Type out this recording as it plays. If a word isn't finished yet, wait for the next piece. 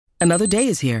Another day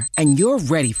is here, and you're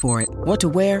ready for it. What to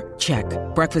wear? Check.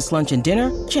 Breakfast, lunch, and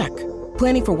dinner? Check.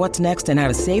 Planning for what's next and how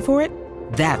to save for it?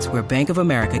 That's where Bank of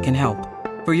America can help.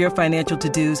 For your financial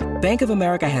to-dos, Bank of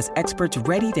America has experts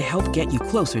ready to help get you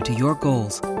closer to your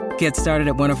goals. Get started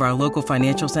at one of our local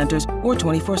financial centers or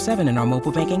 24/7 in our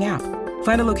mobile banking app.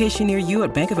 Find a location near you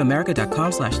at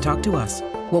bankofamerica.com/talktous.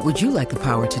 What would you like the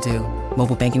power to do?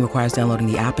 Mobile banking requires downloading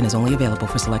the app and is only available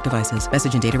for select devices.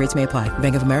 Message and data rates may apply.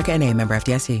 Bank of America N.A., member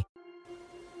FDIC.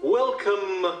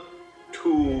 Welcome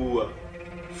to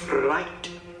Fright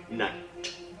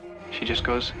Night. She just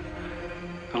goes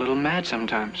a little mad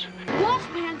sometimes.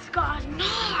 Wolfman's got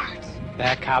nards.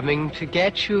 They're coming to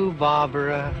get you,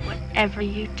 Barbara. Whatever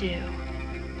you do,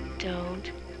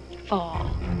 don't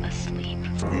fall asleep.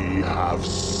 We have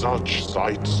such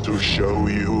sights to show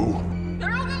you.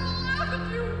 They're all gonna laugh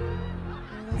at you.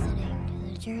 You're listening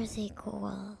to the Jersey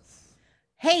Ghouls.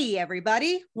 Hey,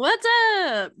 everybody. What's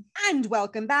up? And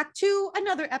welcome back to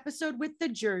another episode with the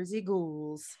Jersey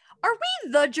Ghouls. Are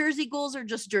we the Jersey Ghouls or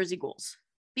just Jersey Ghouls?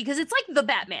 Because it's like the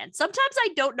Batman. Sometimes I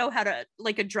don't know how to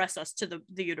like address us to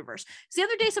the universe. So the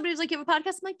other day somebody was like, you have a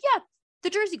podcast? I'm like, yeah,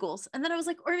 the Jersey Ghouls. And then I was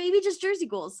like, or maybe just Jersey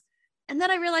Ghouls. And then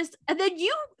I realized, and then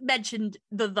you mentioned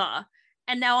the,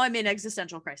 and now I'm in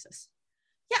existential crisis.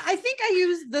 Yeah, I think I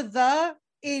use the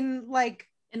in our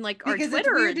Twitter it's weird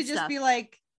to and just stuff. be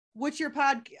like, what's your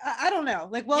pod? I don't know.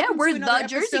 Like, welcome we're to another the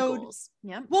Jersey episode. Ghouls.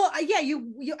 Yeah. Well, yeah,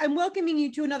 you. I'm welcoming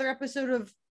you to another episode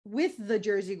of with the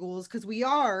Jersey Ghouls because we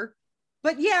are.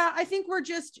 But yeah, I think we're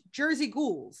just Jersey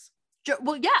Ghouls.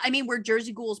 Well, yeah, I mean, we're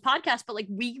Jersey Ghouls podcast, but like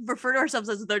we refer to ourselves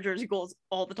as the Jersey Ghouls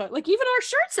all the time. Like even our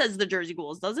shirt says the Jersey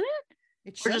Ghouls, doesn't it?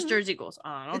 We're just Jersey Ghouls.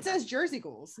 It says Jersey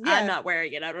Ghouls. Yeah. I'm not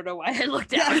wearing it. I don't know why I looked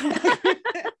down. Yeah.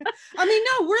 I mean,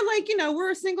 no, we're like,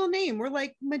 we're a single name. We're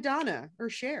like Madonna or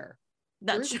Cher.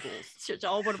 That's it's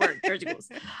all one word, Jersey Ghouls.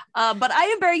 But I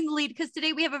am bearing the lead because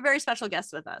today we have a very special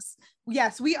guest with us.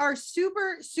 Yes, we are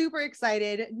super, super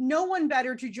excited. No one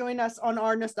better to join us on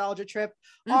our nostalgia trip.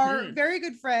 Mm-hmm. Our very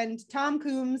good friend, Tom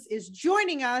Coombs, is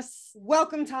joining us.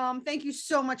 Welcome, Tom. Thank you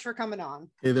so much for coming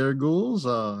on. Hey there, Ghouls.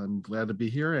 I'm glad to be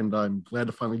here, and I'm glad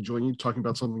to finally join you talking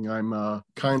about something I'm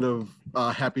kind of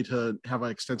happy to have an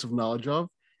extensive knowledge of.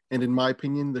 And in my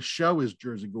opinion, the show is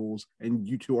Jersey Ghouls, and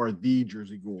you two are the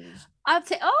Jersey Ghouls. I like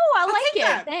it.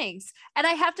 That. Thanks. And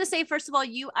I have to say, first of all,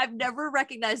 I've never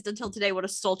recognized until today what a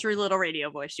sultry little radio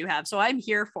voice you have. So I'm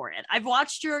here for it. I've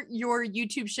watched your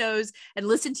YouTube shows and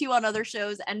listened to you on other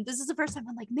shows. And this is the first time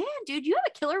I'm like, man, dude, you have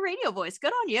a killer radio voice.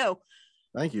 Good on you.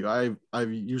 Thank you.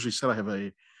 I've usually said I have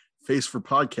a face for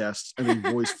podcasts and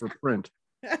a voice for print.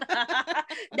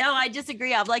 No, I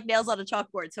disagree. I'm like nails on a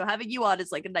chalkboard. So having you on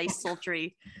is like a nice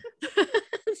sultry.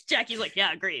 Jackie's like,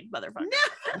 yeah, agreed, motherfucker. No.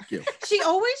 Thank you. She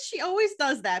always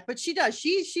does that, but she does. She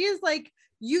is like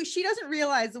you. She doesn't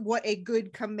realize what a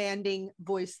good commanding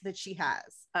voice that she has.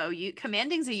 Oh,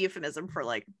 commanding's a euphemism for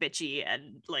like bitchy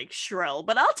and like shrill,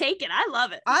 but I'll take it. I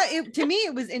love it. To me,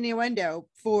 it was innuendo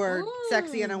for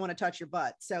sexy and I want to touch your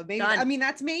butt. So maybe Done. I mean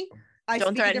that's me.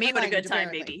 Don't threaten me with a good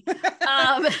time, baby.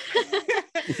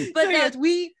 But yes,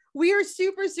 we are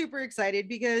super, super excited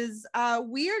because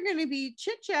we are going to be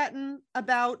chit-chatting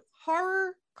about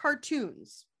horror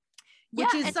cartoons,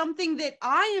 which is something that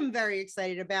I am very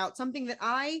excited about, something that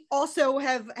I also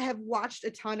have watched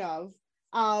a ton of.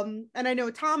 And I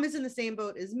know Tom is in the same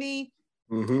boat as me.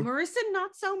 Mm-hmm. Marissa,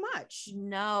 not so much.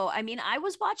 No, I mean, I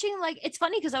was watching, like, it's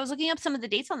funny because I was looking up some of the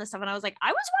dates on this stuff and I was like,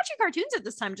 I was watching cartoons at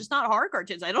this time, just not horror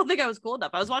cartoons. I don't think I was cool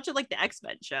enough. I was watching like the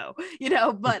X-Men show,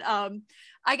 but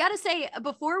I gotta say,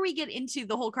 before we get into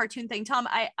the whole cartoon thing, Tom,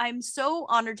 I'm so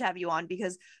honored to have you on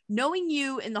because knowing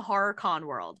you in the horror con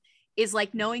world is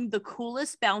like knowing the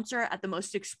coolest bouncer at the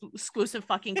most exclusive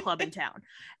fucking club in town.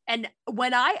 And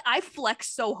when I flex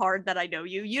so hard that I know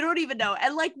you don't even know.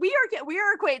 And like we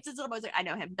are acquaintances. And I'm always like, I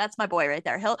know him. That's my boy right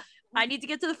there. I need to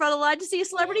get to the front of the line to see a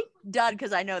celebrity. Done,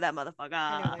 because I know that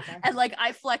motherfucker. And like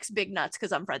I flex big nuts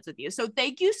because I'm friends with you. So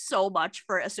thank you so much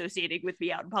for associating with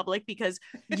me out in public because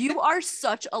you are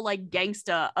such a like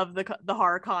gangsta of the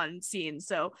horror con scene.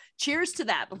 So cheers to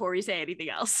that before we say anything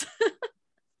else.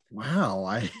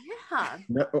 Wow,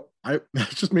 that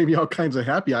just made me all kinds of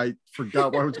happy. I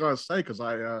forgot what I was going to say because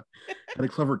I had a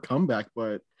clever comeback,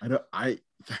 but I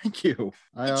thank you.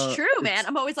 It's true, man.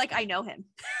 I'm always like, I know him.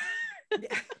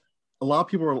 A lot of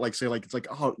people are like say like it's like,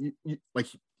 oh, you like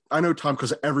I know Tom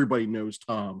because everybody knows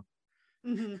Tom,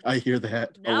 I hear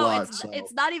that a No, lot.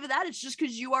 it's not even that. It's just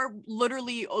because you are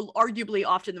literally, arguably,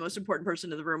 often the most important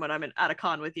person in the room when I'm at a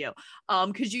con with you.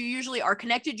 Because you usually are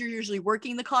connected. You're usually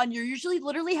working the con. You're usually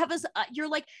literally you're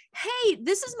like, hey,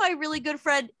 this is my really good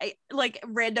friend, like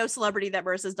rando celebrity that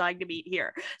Marissa's dying to meet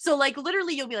here. So like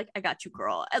literally, you'll be like, I got you,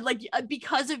 girl. And like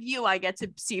because of you, I get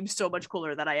to seem so much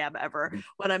cooler than I am ever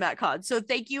when I'm at con. So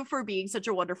thank you for being such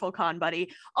a wonderful con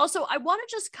buddy. Also, I want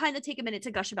to just kind of take a minute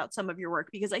to gush about some of your work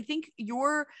because I think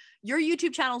your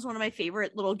YouTube channel is one of my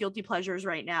favorite little guilty pleasures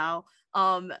right now.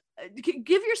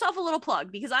 Give yourself a little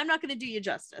plug because I'm not going to do you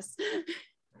justice.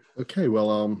 Okay,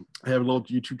 well, I have a little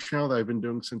YouTube channel that I've been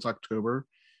doing since October.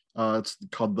 It's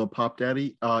called The Pop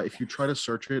Daddy. If you try to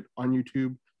search it on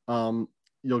YouTube,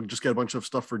 you'll just get a bunch of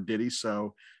stuff for Diddy.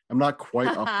 So I'm not quite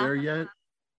up there yet.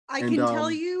 I can tell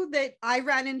you that I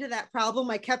ran into that problem.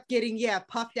 I kept getting,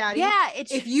 Puff Daddy. Yeah,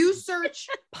 if you search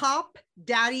Pop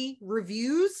Daddy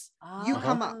reviews, you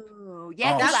come up.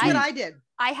 Yeah, that's what I did.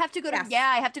 I have to go to,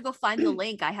 I have to go find the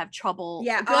link. I have trouble.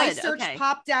 Yeah, good. I searched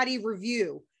Pop Daddy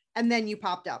review and then you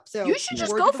popped up. So you should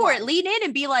just go for it. Lean in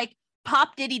and be like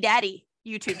Pop Diddy Daddy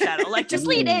YouTube channel. Like just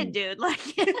lean in, dude. Like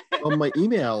well, my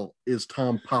email is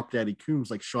Tom Pop Daddy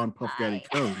Coombs, like Sean Puff Daddy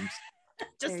Combs.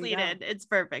 Just lean in. It's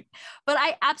perfect. But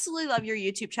I absolutely love your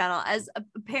YouTube channel. As a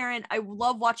parent, I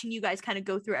love watching you guys kind of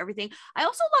go through everything. I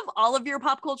also love all of your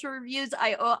pop culture reviews.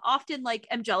 I often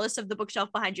am jealous of the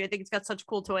bookshelf behind you. I think it's got such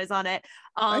cool toys on it.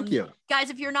 Thank you. Guys,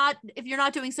 if you're not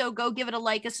doing so, go give it a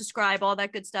like, a subscribe, all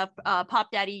that good stuff. Pop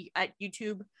Daddy at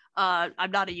YouTube. I'm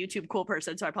not a YouTube cool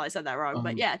person, so I probably said that wrong,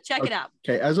 but yeah, check it out.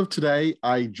 Okay, as of today,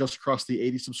 I just crossed the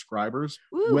 80 subscribers.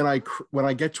 Ooh. When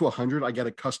I get to 100, I get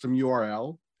a custom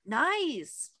URL.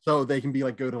 Nice. So they can be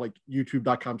go to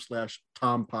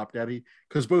youtube.com/Tom Pop Daddy,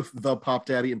 because both the Pop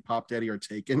Daddy and Pop Daddy are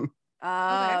taken.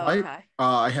 Okay.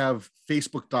 I have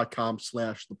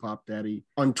facebook.com/the Pop Daddy.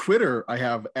 On Twitter, I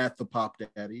have @the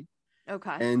Daddy.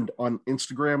 Okay. And on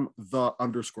Instagram,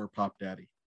 _Pop Daddy.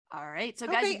 All right. So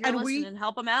guys, if you're listening,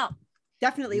 help them out.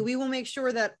 Definitely. We will make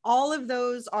sure that all of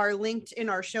those are linked in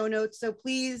our show notes. So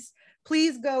please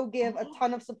go give a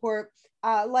ton of support.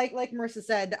 Like Marissa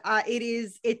said,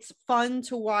 it's fun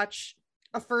to watch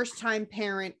a first-time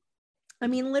parent. I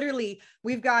mean, literally,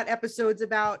 we've got episodes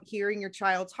about hearing your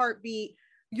child's heartbeat.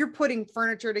 You're putting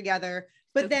furniture together,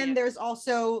 but then there's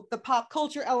also the pop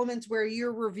culture elements where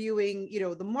you're reviewing,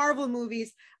 the Marvel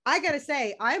movies. I gotta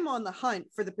say, I'm on the hunt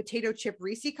for the potato chip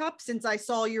Reese cup since I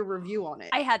saw your review on it.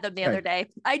 I had them the other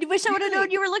day. I wish I would have known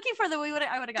you were looking for them. I would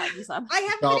have gotten you some. I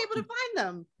haven't been able to find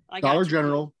them. Dollar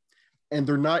General, and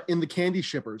they're not in the candy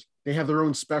shippers. They have their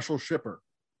own special shipper.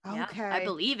 Okay, yeah, I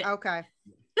believe it. Okay,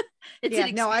 it's an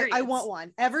experience. No, I want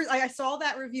one. I saw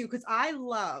that review because I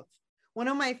love, one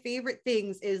of my favorite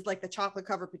things is the chocolate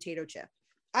covered potato chip.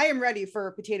 I am ready for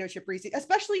a potato chip Reese,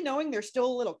 especially knowing they're still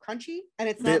a little crunchy and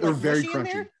it's not they're very mushy in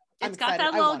crunchy. there. It's got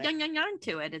that little yarn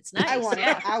to it. It's nice. I want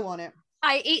it. I want it.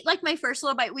 I ate my first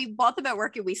little bite. We bought them at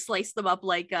work and we sliced them up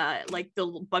like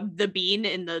the bean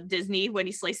in the Disney when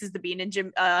he slices the bean in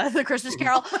the Christmas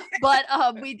Carol. But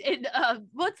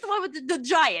what's the one with the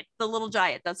giant, the little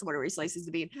giant? That's the one where he slices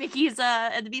the bean. Mickey's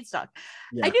and the beanstalk.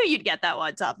 Yeah. I knew you'd get that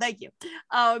one, Tom. Thank you.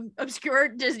 Obscure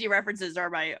Disney references are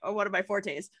one of my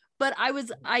fortes. But I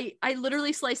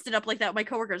literally sliced it up like that with my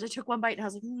coworkers. I took one bite and I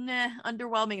was like, nah,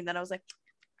 underwhelming. And then I was like,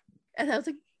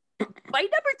 bite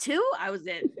number 2, I was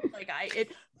in.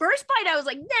 First bite, I was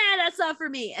like, nah, that's not for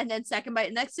me. And then second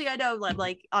bite, next thing I know, I'm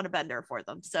on a bender for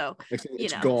them. So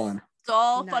it's gone. It's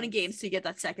all fun and games to get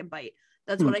that second bite.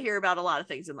 That's what I hear about a lot of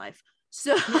things in life.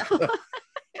 So,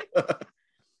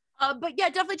 but yeah,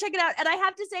 definitely check it out. And I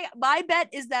have to say, my bet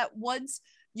is that once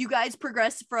you guys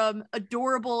progress from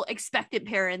adorable expectant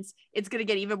parents, it's going to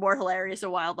get even more hilarious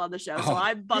and wild on the show. So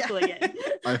I'm buckling in.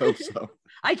 I hope so.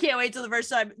 I can't wait till the first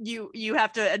time you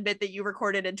have to admit that you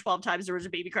recorded and 12 times there was a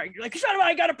baby crying. You're like, shut up,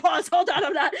 I gotta pause. Hold on,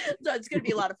 I'm not. So it's gonna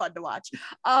be a lot of fun to watch.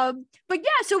 But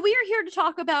yeah, so we are here to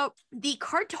talk about the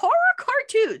horror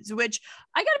cartoons, which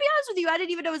I gotta be honest with you, I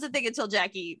didn't even know was a thing until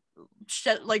Jackie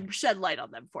shed light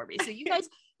on them for me. So you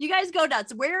guys go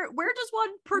nuts. Where does one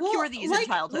procure these in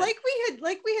childhood? Like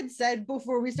we had said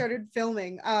before we started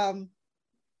filming,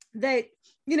 that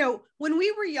when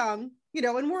we were young,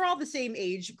 and we're all the same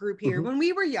age group here. Mm-hmm. When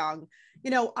we were young,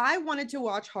 I wanted to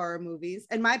watch horror movies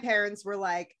and my parents were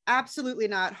like, absolutely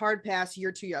not, hard pass,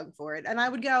 you're too young for it. And I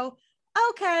would go,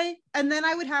 okay. And then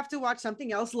I would have to watch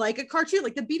something else like a cartoon,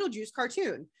 like the Beetlejuice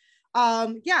cartoon.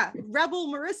 Rebel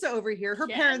Marissa over here, her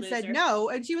parents said no.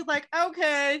 And she was like,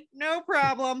 okay, no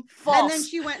problem. False. And then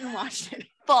she went and watched it.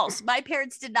 False. My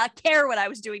parents did not care what I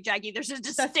was doing, Jackie. There's a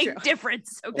distinct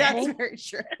difference. Okay? That's very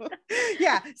true.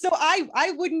 Yeah. So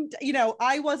I wouldn't,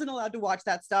 I wasn't allowed to watch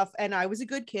that stuff, and I was a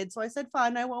good kid. So I said,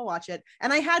 fine, I won't watch it.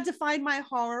 And I had to find my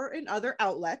horror in other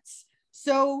outlets.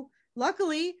 So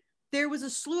luckily, there was a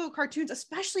slew of cartoons,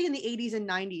 especially in the 80s and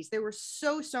 90s. There were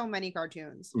so many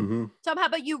cartoons. Mm-hmm. Tom, how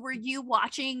about you? Were you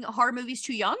watching horror movies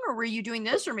too young, or were you doing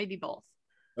this, or maybe both?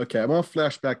 Okay, I'm gonna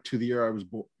flash back to the year I was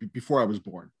before I was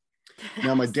born.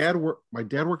 Now, my dad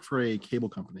worked for a cable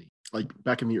company, like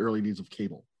back in the early days of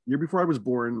cable. The year before I was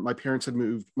born, my parents had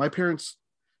moved. My parents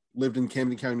lived in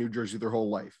Camden County, New Jersey, their whole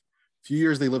life. A few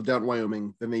years they lived out in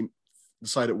Wyoming. Then they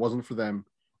decided it wasn't for them,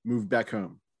 moved back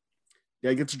home.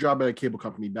 Dad gets a job at a cable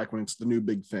company back when it's the new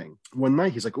big thing. One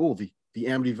night, he's like, oh, the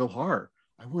Amityville Horror.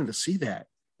 I wanted to see that.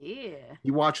 Yeah.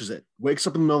 He watches it, wakes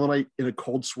up in the middle of the night in a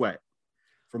cold sweat.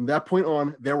 From that point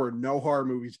on, there were no horror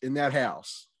movies in that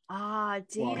house. Ah,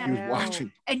 damn. While he was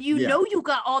watching. And you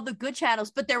got all the good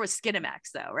channels, but there was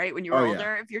Skinamax though, right? When you were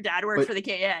older, if your dad worked for the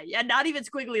yeah, not even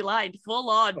squiggly lined, full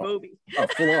on movie. Oh,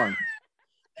 full on.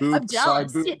 Boob, I'm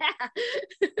jealous. boob. Yeah.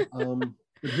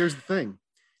 But here's the thing.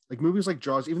 Like movies like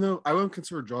Jaws, even though I wouldn't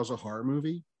consider Jaws a horror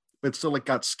movie, but it's still like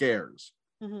got scares.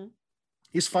 Mm-hmm.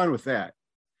 He's fine with that.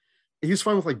 He's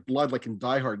fine with like blood, like in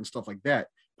Die Hard and stuff like that.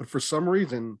 But for some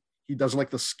reason, he doesn't like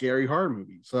the scary horror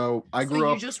movies. So I grew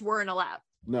up. You just weren't allowed.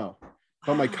 No.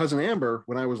 But my cousin Amber,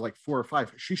 when I was like 4 or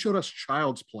 5, she showed us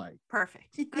Child's Play.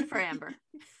 Perfect. Good for Amber.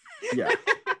 Yeah.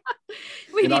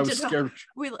 We and need I was to scared.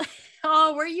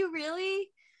 Oh, were you really?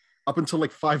 Up until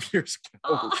like 5 years ago.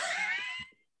 Oh.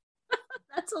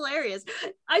 That's hilarious.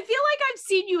 I feel like I've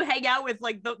seen you hang out with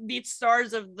like the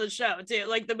stars of the show too,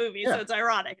 like the movie. Yeah. So it's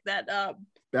ironic that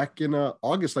back in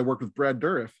August I worked with Brad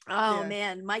Dourif. Oh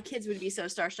man, my kids would be so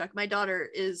starstruck. My daughter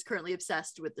is currently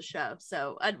obsessed with the show,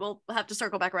 so we'll have to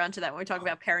circle back around to that when we talk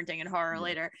about parenting and horror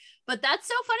later. But that's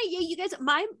so funny. Yeah, you guys,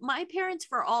 my parents,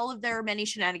 for all of their many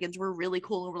shenanigans, were really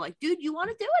cool and were like, dude, you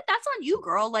want to do it? That's on you,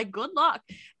 girl. Like, good luck.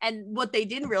 And what they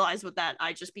didn't realize with that,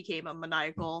 I just became a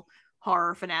maniacal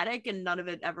horror fanatic, and none of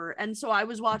it ever. And so I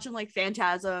was watching like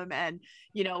Phantasm and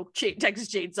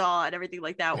Texas Chainsaw and everything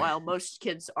like that, while most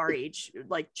kids our age,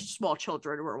 like small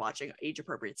children, were watching age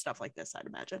appropriate stuff like this, I'd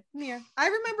imagine. Yeah, I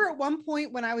remember at one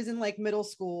point when I was in like middle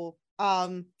school,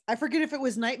 I forget if it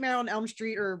was Nightmare on Elm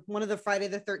Street or one of the Friday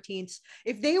the 13th,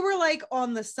 if they were like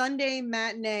on the Sunday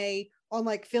matinee on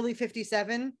like Philly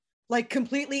 57, like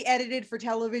completely edited for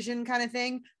television kind of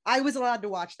thing, I was allowed to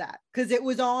watch that because it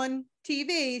was on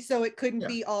TV, so it couldn't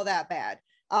be all that bad.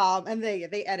 And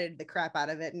they edited the crap out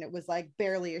of it, and it was like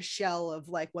barely a shell of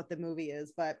like what the movie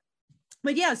is. But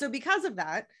yeah, so because of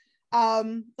that,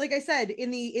 like I said,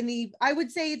 in the I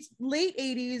would say it's late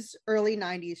 80s, early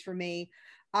 90s for me.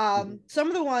 Some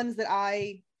of the ones that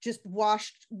I just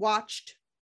watched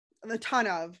a ton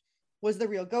of was The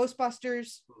Real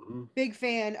Ghostbusters. Big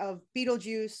fan of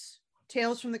Beetlejuice,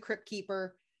 Tales from the Crypt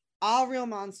Keeper, All Real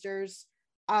Monsters.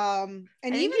 And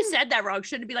even you said that wrong.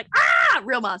 Shouldn't it be like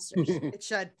Real Monsters? It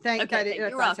should. Thank God.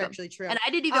 That's actually true. And I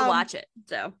didn't even watch it,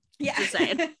 so yeah. Just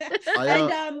saying.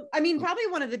 And I mean, probably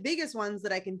one of the biggest ones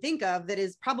that I can think of that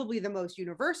is probably the most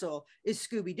universal is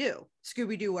Scooby-Doo.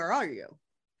 Scooby-Doo, Where Are You?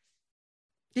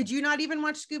 Did you not even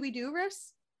watch Scooby-Doo,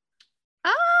 Riss?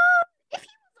 If he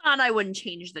was on, I wouldn't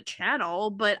change the channel,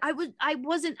 but I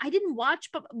didn't watch.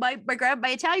 But my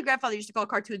Italian grandfather used to call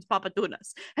cartoons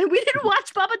Papatunas, and we didn't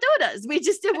watch Papatunas.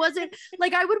 It wasn't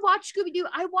like I would watch Scooby-Doo.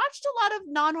 I watched a lot of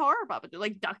non-horror Papatunas,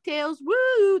 like DuckTales.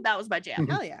 Woo, that was my jam.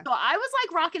 Hell yeah. So I was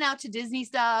like rocking out to Disney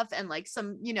stuff and like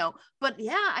some, but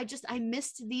yeah, I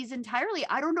missed these entirely.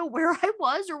 I don't know where I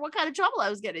was or what kind of trouble I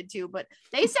was getting into, but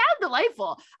they sound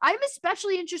delightful. I'm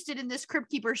especially interested in this Crypt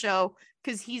Keeper show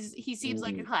because he seems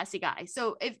like a classy guy.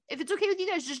 So if it's okay with you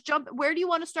guys, just jump. Where do you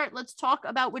want to start? Let's talk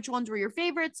about which ones were your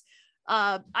favorites.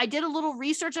 I did a little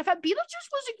research. I found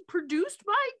Beetlejuice was produced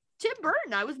by Tim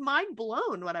Burton. I was mind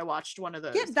blown when I watched one of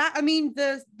those. Yeah,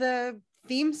 the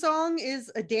theme song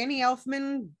is a Danny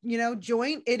Elfman,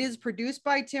 joint. It is produced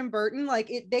by Tim Burton.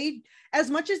 They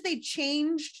as much as they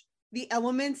changed the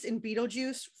elements in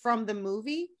Beetlejuice from the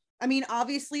movie. I mean,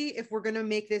 obviously, if we're going to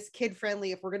make this kid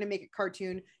friendly, if we're going to make it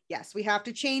cartoon, yes, we have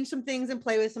to change some things and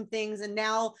play with some things. And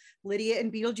now Lydia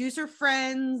and Beetlejuice are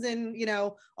friends, and,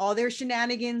 all their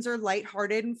shenanigans are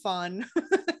lighthearted and fun.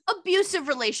 Abusive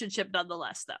relationship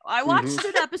nonetheless, though. I watched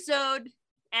an episode,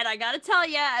 and I got to tell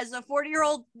you, as a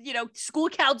 40-year-old, school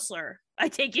counselor, I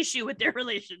take issue with their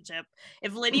relationship.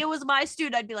 If Lydia was my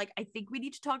student, I'd be like, I think we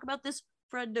need to talk about this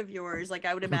friend of yours. Like,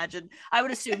 I would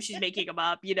assume she's making him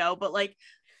up, but like,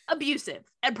 abusive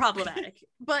and problematic.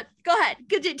 But go ahead,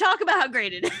 talk about how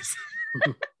great it is.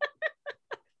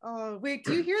 Oh, wait,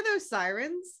 do you hear those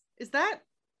sirens? Is that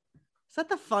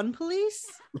the fun police?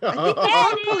 I think the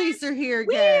fun police are here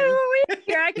again. Woo,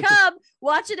 here I come,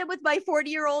 watching it with my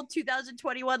 40-year-old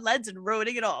 2021 lens and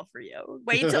ruining it all for you.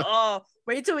 Wait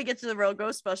till we get to the real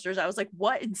Ghostbusters. I was like,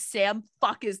 what in Sam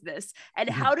fuck is this? And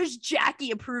how does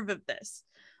Jackie approve of this?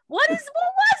 What was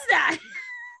that?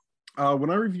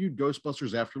 When I reviewed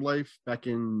Ghostbusters Afterlife back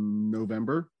in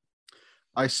November,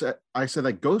 I said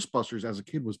that Ghostbusters as a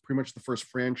kid was pretty much the first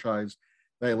franchise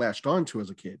that I latched onto as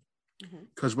a kid.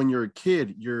 Because when you're a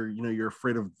kid, you're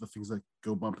afraid of the things that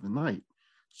go bump in the night.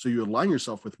 So you align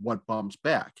yourself with what bumps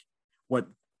back, what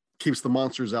keeps the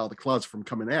monsters out of the closet from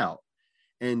coming out.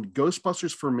 And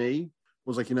Ghostbusters for me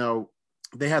was like,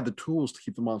 they had the tools to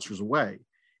keep the monsters away.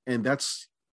 And that's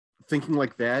thinking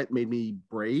like that made me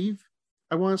brave,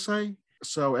 I want to say.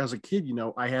 So as a kid,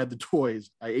 I had the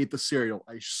toys, I ate the cereal,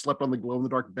 I slept on the glow in the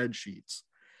dark bed sheets,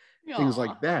 things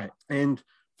like that. And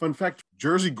fun fact,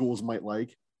 Jersey Ghouls might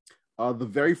like, the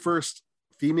very first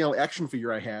female action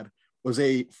figure I had was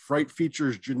a Fright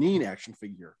Features Janine action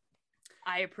figure.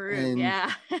 I approve, and,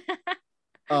 yeah.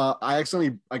 I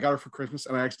got her for Christmas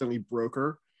and I accidentally broke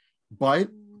her. But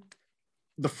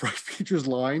the Fright Features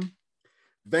line,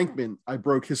 Venkman, I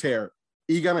broke his hair.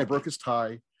 Egon, I broke his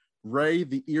tie. Ray,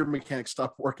 the ear mechanic,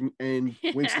 stopped working, and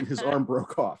Winston, his arm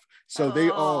broke off. So they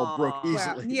all broke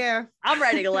easily. Wow. Yeah. I'm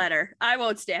writing a letter. I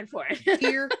won't stand for it.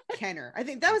 Dear Kenner. I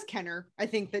think that was Kenner. I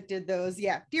think that did those.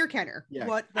 Yeah. Dear Kenner. Yeah.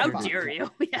 What? How dare you?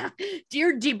 Yeah.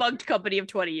 Dear debunked company of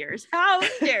 20 years. How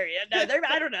dare you? No,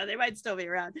 I don't know. They might still be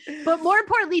around. But more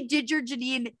importantly, did your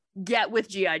Janine get with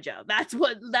G.I. Joe? That's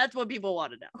what people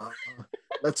want to know.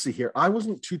 Let's see here. I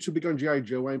wasn't too big on G.I.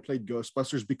 Joe when I played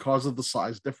Ghostbusters because of the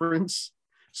size difference.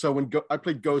 So when I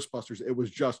played Ghostbusters, it was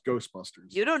just Ghostbusters.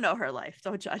 You don't know her life.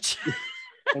 Don't judge.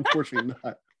 Unfortunately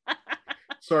not.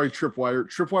 Sorry, Tripwire.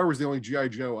 Tripwire was the only G.I.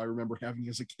 Joe I remember having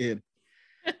as a kid.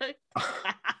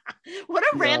 What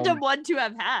a random one to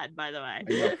have had, by the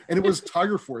way. And it was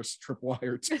Tiger Force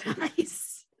Tripwire too.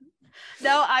 Nice.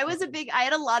 No, I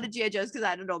had a lot of G.I. Joes because I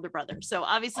had an older brother. So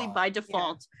obviously by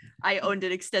default, I owned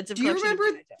an extensive Do you collection remember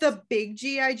of G.I. Joes. the big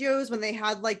G.I. Joes when they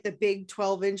had like the big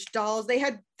 12-inch dolls? They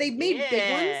made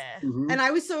big ones. Mm-hmm. And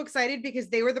I was so excited because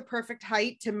they were the perfect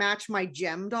height to match my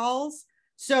gem dolls.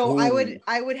 So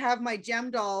I would have my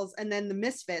gem dolls and then the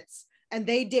Misfits, and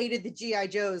they dated the G.I.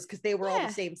 Joes because they were all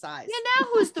the same size. Yeah, now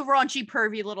who's the raunchy,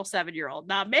 pervy little 7-year-old?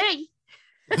 Not me.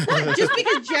 Just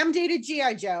because Gem dated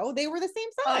G.I. Joe, they were the same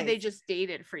size. Oh, they just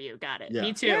dated for you. Got it. Yeah.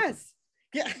 Me too. Yes.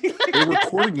 Yeah. They were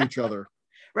courting each other.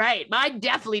 Right. Mine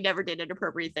definitely never did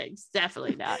inappropriate things.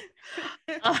 Definitely not.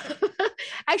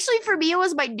 Actually, for me, it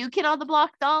was my New Kid on the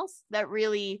Block dolls that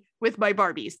really, with my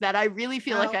Barbies, that I really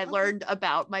feel like I learned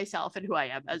about myself and who I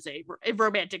am as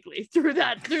romantically through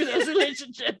those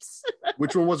relationships.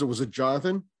 Which one was it? Was it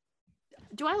Jonathan?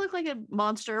 Do I look like a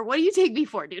monster? What do you take me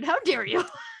for, dude? How dare you?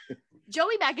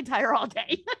 Joey McIntyre all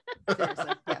day. Yes.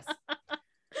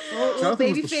 Well,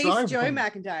 baby face Joey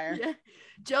McIntyre. Yeah.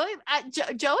 Joey wasn't.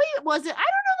 I don't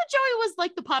know that Joey was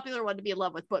like the popular one to be in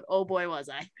love with, but oh boy, was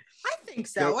I. I think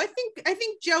so. I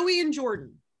think Joey and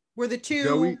Jordan were the two.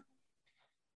 Joey,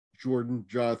 Jordan,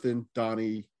 Jonathan,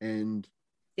 Donnie, and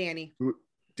Danny.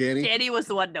 Danny. Danny was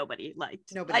the one nobody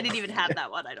liked. Nobody. I didn't even have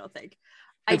that one. I don't think.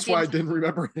 That's why I didn't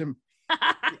remember him.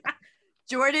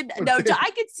 Jordan, no,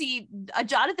 I could see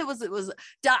Jonathan was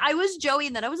I was Joey,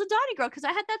 and then I was a Donnie girl because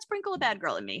I had that sprinkle of bad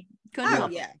girl in me.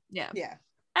 Yeah.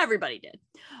 Everybody did.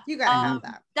 You gotta have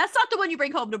that. That's not the one you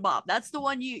bring home to mom. That's the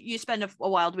one you spend a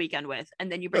wild weekend with,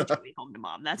 and then you bring Joey home to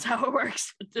mom. That's how it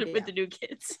works with the new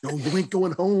kids. No, you ain't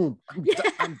going home.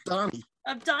 I'm Donnie.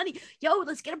 I'm Donnie. Yo,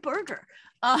 let's get a burger.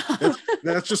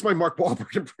 That's just my Mark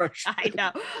Wahlberg impression. I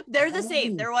know. They're the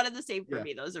same. They're one of the same for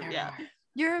me. Those are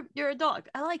You're a dog.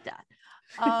 I like that.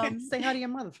 Say hi to your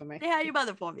mother for me. Say hi to your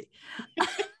mother for me.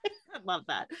 I love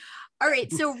that. All right.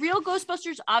 So Real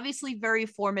Ghostbusters, obviously very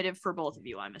formative for both of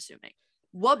you, I'm assuming.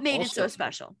 What made it so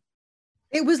special?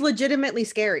 It was legitimately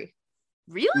scary.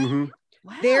 Really? Mm-hmm.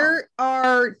 Wow. There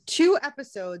are 2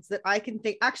 episodes that I can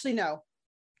think. Actually, no.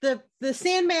 The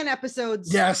Sandman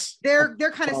episodes. Yes. They're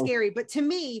kind of scary, but to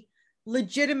me,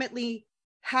 legitimately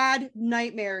had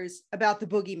nightmares about the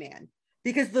Boogeyman,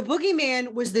 because the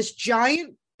Boogeyman was this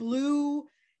giant blue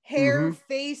hair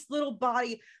face little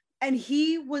body, and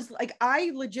he was like,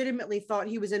 I legitimately thought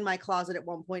he was in my closet at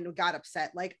one point and got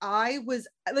upset. Like, I was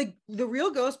like, the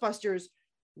Real Ghostbusters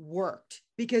worked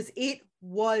because it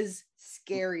was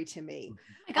scary to me. Oh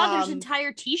my god, there's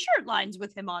entire t-shirt lines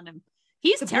with him on him.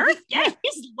 He's terrifying.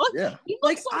 He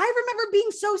like I remember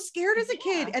being so scared as a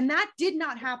kid, and that did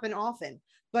not happen often.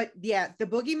 But yeah, the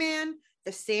Boogeyman,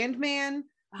 the Sandman,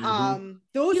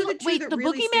 Those are the two that the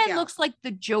really stick boogeyman out. looks like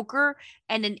the Joker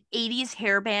and an 80s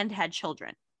hairband had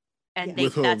children. And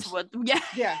With that's hooves. what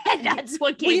Yeah. and that's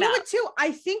what came Well, you know out. what too?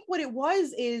 I think what it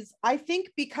was is I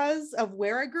think because of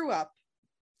where I grew up,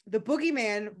 the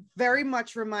boogeyman very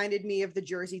much reminded me of the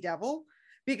Jersey Devil,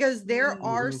 because there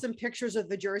are some pictures of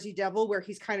the Jersey Devil where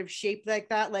he's kind of shaped like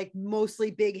that, like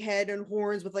mostly big head and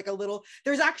horns with like a little,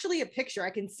 there's actually a picture,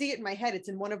 I can see it in my head, it's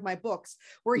in one of my books,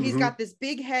 where he's got this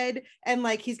big head and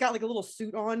like he's got like a little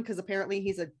suit on because apparently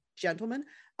he's a gentleman.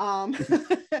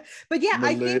 But yeah,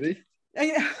 I think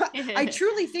I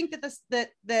truly think that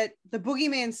that the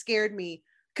boogeyman scared me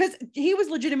because he was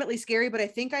legitimately scary, but I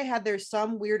think there's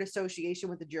some weird association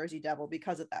with the Jersey Devil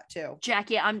because of that too.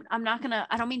 Jackie, I'm not gonna,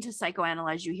 I don't mean to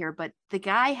psychoanalyze you here, but the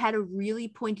guy had a really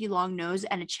pointy long nose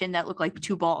and a chin that looked like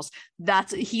two balls.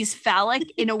 He's phallic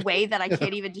in a way that I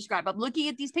can't even describe. I'm looking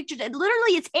at these pictures and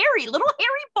literally it's hairy, little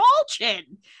hairy ball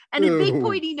chin and a big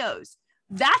pointy nose.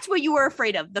 That's what you were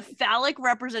afraid of, the phallic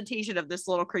representation of this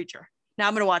little creature. Now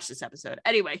I'm gonna watch this episode.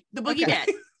 Anyway, the boogeyman.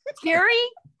 Scary,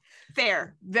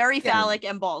 fair, very phallic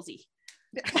and ballsy.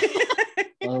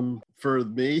 For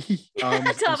me, Tom,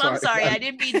 I'm sorry. I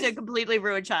didn't mean to completely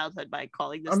ruin childhood by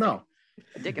calling this. Oh no,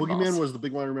 Dick Boogeyman was the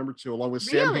big one I remember too, along with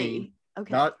Sam Hain.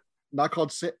 Okay. Not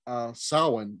called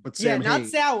Samhain, but Sam Hain. Not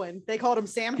Samhain. They called him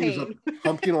Sam He was Hain. a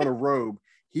pumpkin on a robe.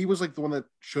 He was like the one that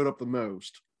showed up the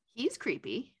most. He's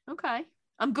creepy. Okay,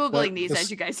 I'm googling these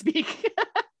as you guys speak.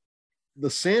 The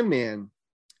Sandman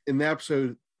in the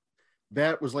episode,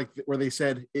 that was like where they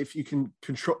said if you can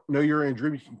know you're in a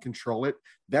dream, you can control it.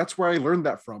 That's where I learned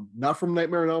that from, not from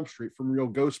Nightmare on Elm Street, from real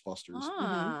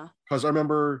Ghostbusters. Because I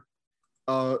remember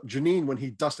Janine, when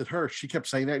he dusted her, she kept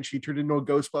saying that, and she turned into a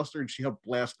Ghostbuster, and she helped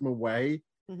blast him away.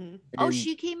 Oh,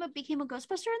 she became a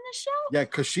Ghostbuster in this show? Yeah,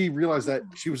 because she realized that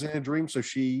she was in a dream, so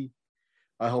she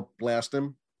helped blast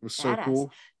him. It was so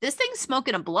cool. This thing's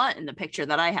smoking a blunt in the picture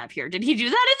that I have here. Did he do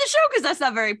that in the show? Because that's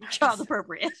not very child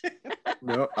appropriate.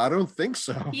 No, I don't think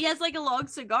so. He has like a long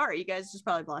cigar. You guys just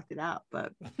probably blocked it out,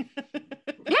 but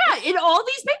yeah, in all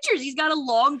these pictures, he's got a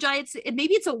long giant.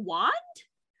 Maybe it's a wand,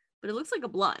 but it looks like a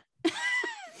blunt.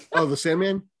 Oh, the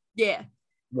Sandman? Yeah,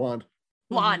 wand.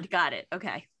 Got it.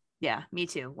 Okay. Yeah, me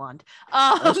too. Wand.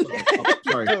 Also,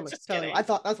 sorry. Totally. I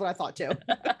thought that's what I thought too.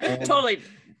 Totally.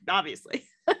 Obviously.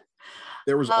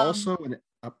 There was also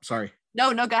sorry.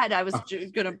 No, go ahead. I was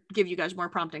gonna give you guys more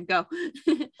prompting. Go.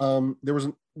 There was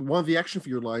one of the action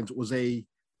figure lines was a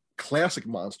classic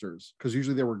monsters, because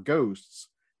usually there were ghosts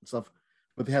and stuff,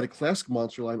 but they had a classic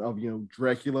monster line of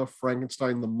Dracula,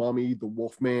 Frankenstein, the Mummy, the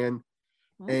Wolfman,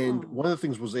 and one of the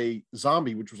things was a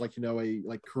zombie, which was like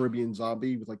a Caribbean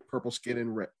zombie with like purple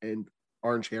skin and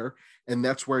orange hair, and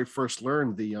that's where I first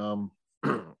learned the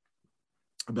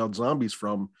about zombies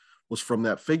was from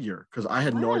that figure, because I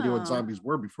had no idea what zombies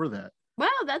were before that. Wow,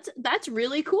 that's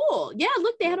really cool. Yeah,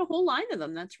 look, they had a whole line of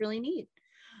them. That's really neat.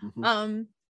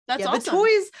 That's awesome.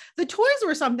 The toys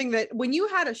were something that when you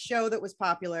had a show that was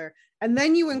popular and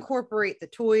then you incorporate the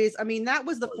toys, I mean, that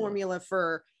was the formula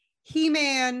for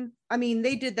He-Man. I mean,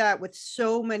 they did that with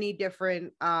so many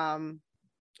different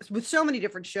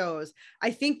shows.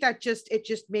 I think that it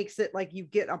just makes it like you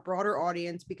get a broader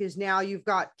audience, because now you've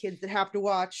got kids that have to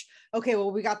watch, okay,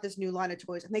 well, we got this new line of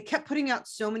toys, and they kept putting out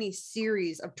so many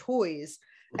series of toys.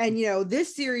 And,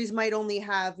 this series might only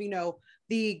have,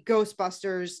 the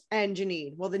Ghostbusters and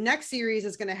Janine. Well, the next series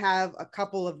is going to have a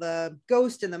couple of the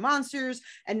Ghost and the Monsters.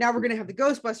 And now we're going to have the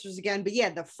Ghostbusters again. But yeah,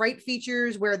 the Fright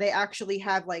features where they actually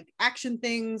have like action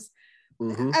things.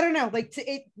 I don't know, like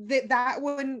that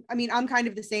one. I mean, I'm kind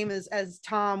of the same as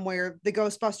Tom, where the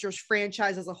Ghostbusters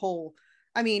franchise as a whole.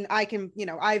 I mean, I can,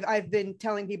 I've been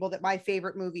telling people that my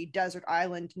favorite movie, Desert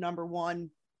Island, #1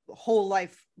 whole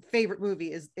life favorite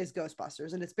movie is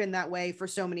Ghostbusters, and it's been that way for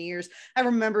so many years. I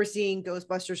remember seeing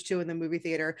Ghostbusters 2 in the movie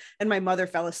theater, and my mother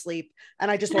fell asleep, and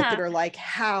I just looked at her like,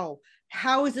 how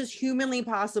is this humanly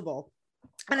possible?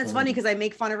 And it's funny because I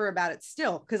make fun of her about it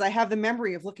still, because I have the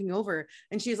memory of looking over,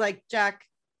 and she's like, Jack,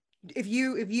 if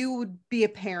you would be a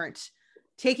parent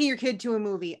taking your kid to a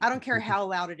movie, I don't care how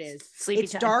loud it is,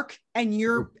 it's dark and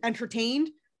you're entertained,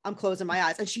 I'm closing my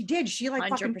eyes. And she did. She like 100%.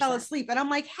 Fucking fell asleep, and I'm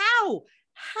like, how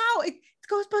it's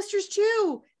Ghostbusters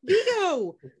 2,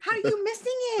 Vigo, how are you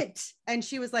missing it? And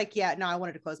she was like, yeah, no, I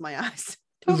wanted to close my eyes.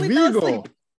 Totally fell asleep.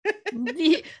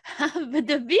 The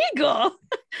Vigo.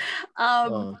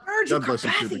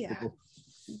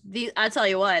 I tell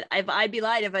you what, I'd be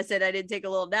lying if I said I didn't take a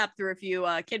little nap through a few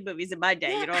kid movies in my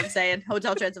day. You know what I'm saying?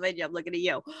 Hotel Transylvania, I'm looking at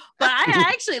you. But I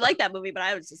actually like that movie, but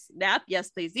I was just nap. Yes,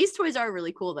 please. These toys are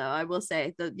really cool, though. I will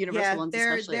say the Universal ones,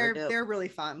 especially, they're really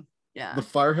fun. Yeah. The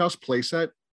Firehouse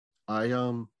playset, I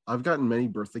I've gotten many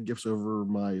birthday gifts over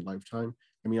my lifetime.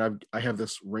 I mean, I have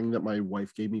this ring that my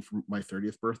wife gave me for my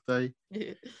 30th birthday.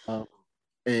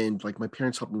 And like my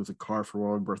parents helped me with a car for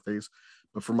one of my birthdays.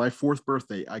 But for my 4th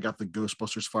birthday, I got the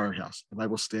Ghostbusters Firehouse. And I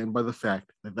will stand by the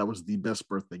fact that that was the best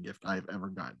birthday gift I've ever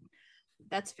gotten.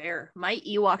 That's fair. My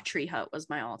Ewok tree hut was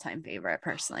my all-time favorite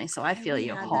personally. So I feel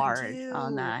you hard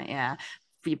on that. Yeah.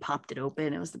 You popped it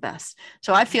open. It was the best.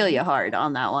 So I feel you hard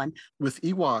on that one. With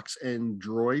Ewoks and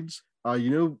droids,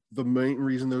 the main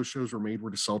reason those shows were made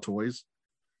were to sell toys.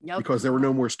 Yep. Because there were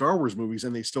no more Star Wars movies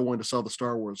and they still wanted to sell the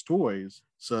Star Wars toys.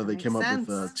 So they came up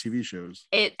with TV shows.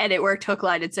 It worked hook,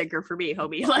 line, and sinker for me,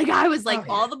 homie. Like I was like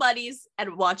all the buddies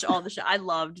and watch all the show. I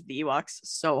loved the Ewoks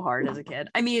so hard as a kid.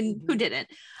 I mean, who didn't?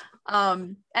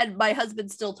 And my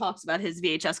husband still talks about his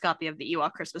VHS copy of the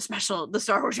Ewok Christmas special, the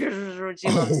Star Wars, which he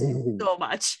loves so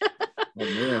much.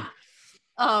 Oh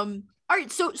man. All right,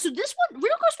 so this one,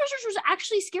 Real Ghostbusters, was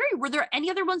actually scary. Were there any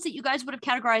other ones that you guys would have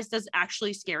categorized as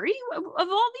actually scary of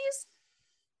all these?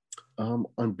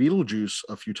 On Beetlejuice,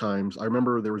 a few times, I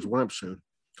remember there was one episode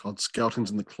called Skeletons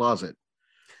in the Closet,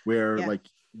 where like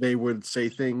they would say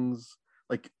things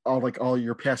like all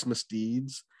your past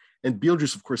misdeeds. And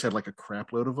Beetlejuice, of course, had like a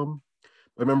crap load of them.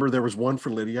 I remember there was one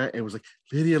for Lydia, and it was like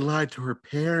Lydia lied to her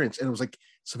parents, and it was like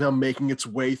somehow making its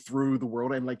way through the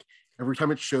world. And like every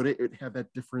time it showed it, it had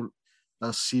that different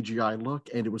CGI look,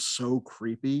 and it was so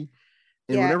creepy.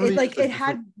 And it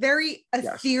had very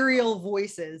ethereal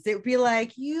voices. It would be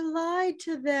like, you lied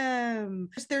to them.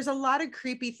 There's a lot of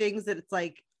creepy things that it's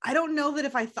like, I don't know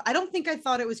that I don't think I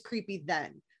thought it was creepy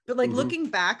then, but like looking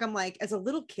back, I'm like, as a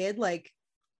little kid, like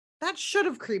that should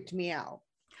have creeped me out.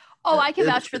 Oh, I can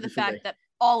vouch for the fact that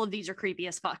all of these are creepy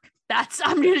as fuck.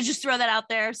 I'm gonna just throw that out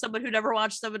there. Someone who never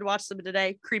watched them and watched them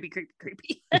today, creepy.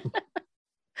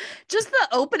 Just the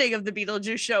opening of the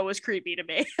Beetlejuice show was creepy to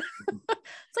me.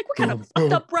 It's like, what kind of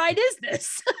fucked up ride is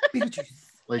this?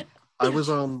 Like I was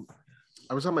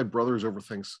at my brother's over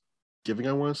Thanksgiving,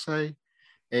 I want to say,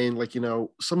 and like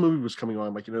some movie was coming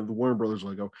on, like the Warner Brothers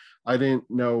logo.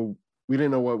 We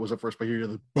didn't know what it was at first, but here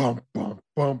the bump bump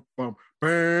bump bump,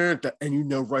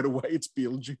 and right away it's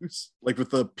Beetlejuice, like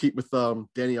with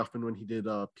Danny Elfman when he did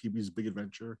Pee-wee's Big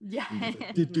Adventure. Yeah.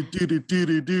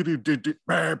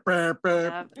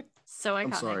 So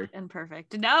iconic and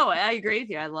perfect. No, I agree with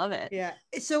you. I love it. Yeah.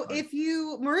 So if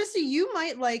Marissa, you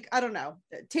might like, I don't know,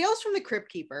 Tales from the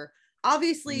Crypt Keeper.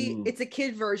 Obviously, it's a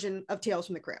kid version of Tales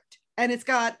from the Crypt, and it's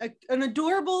got an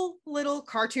adorable little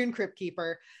cartoon Crypt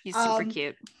Keeper. He's super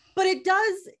cute. But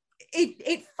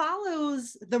it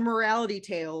follows the morality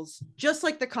tales just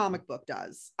like the comic book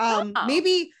does.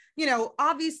 Maybe,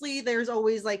 obviously there's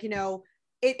always like,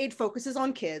 it focuses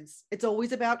on kids. It's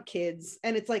always about kids.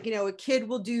 And it's like, a kid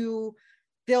will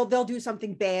they'll do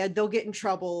something bad. They'll get in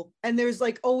trouble. And there's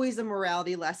like always a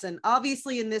morality lesson.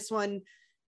 Obviously in this one,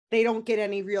 they don't get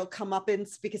any real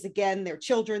comeuppance because again, they're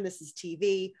children. This is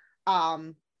TV.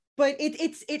 But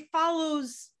it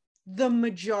follows the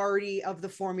majority of the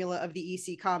formula of the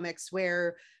EC comics,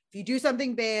 where if you do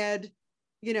something bad,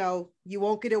 you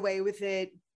won't get away with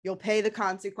it. You'll pay the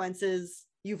consequences.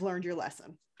 You've learned your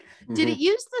lesson. Did it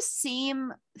use the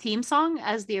same theme song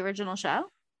as the original show?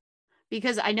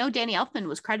 Because I know Danny Elfman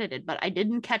was credited, but I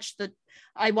didn't catch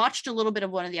I watched a little bit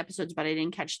of one of the episodes, but I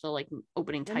didn't catch the like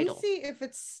opening title. Let me see if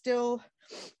it's still,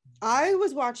 I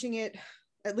was watching it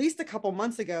at least a couple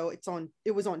months ago.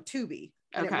 It was on Tubi.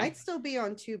 And it might still be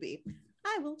on Tubi.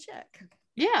 I will check.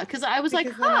 Yeah, because I was like,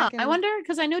 I wonder,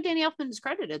 because I know Danny Elfman is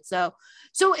credited. So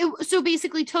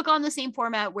basically took on the same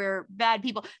format where bad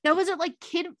people. Now, was it like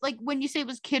when you say it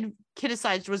was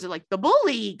kidicized, was it like the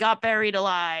bully got buried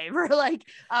alive or like,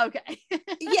 okay.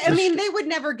 Yeah, I mean, they would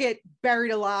never get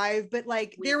buried alive, but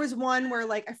like there was one where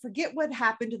like, I forget what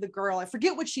happened to the girl. I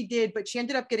forget what she did, but she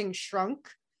ended up getting shrunk.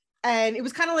 And it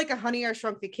was kind of like a Honey, I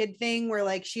Shrunk the Kid thing where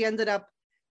like she ended up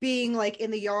being like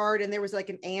in the yard and there was like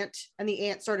an ant and the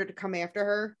ant started to come after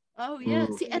her. Oh yeah.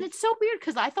 See, and it's so weird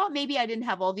because I thought maybe I didn't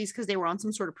have all these because they were on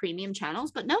some sort of premium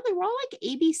channels, but no, they were all like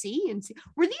ABC. And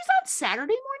were these on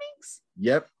Saturday mornings?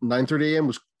 Yep. 9:30 a.m.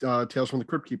 was Tales from the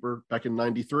Crypt Keeper back in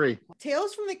 93.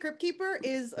 Tales from the Crypt Keeper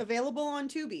is available on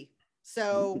Tubi.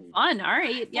 So fun. All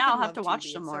right. Yeah, I'll have to watch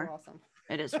Tubi. some more. So awesome.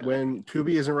 It is when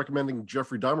Tubi isn't recommending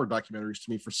Jeffrey Dahmer documentaries to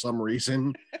me for some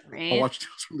reason. I'll watch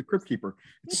Tales from the Crypt Keeper.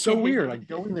 It's so weird. I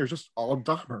go in there, just all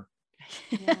Dahmer.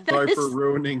 Yeah. Sorry for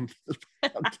ruining the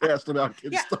podcast about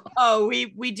kids stuff. Oh,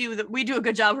 we do a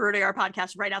good job ruining our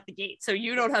podcast right out the gate, so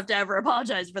you don't have to ever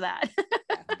apologize for that.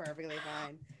 That's perfectly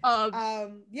fine.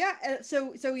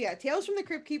 So Tales from the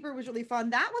Crypt Keeper was really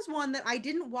fun. That was one that I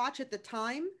didn't watch at the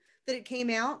time that it came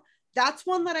out, That's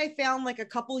one that I found like a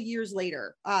couple years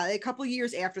later, a couple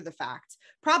years after the fact,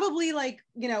 probably like,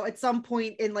 you know, at some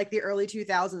point in like the early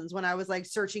 2000s when I was like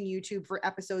searching YouTube for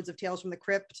episodes of Tales from the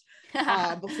Crypt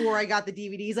before I got the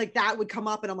DVDs, like that would come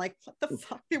up and I'm like, what the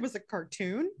fuck? There was a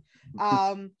cartoon.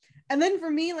 And then for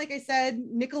me, like I said,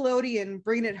 Nickelodeon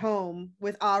bringing it home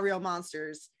with Ah Real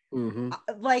Monsters.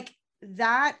 Like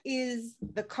that is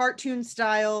the cartoon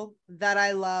style that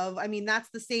I love. I mean, that's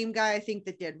the same guy I think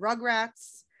that did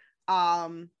Rugrats.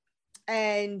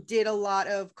 And did a lot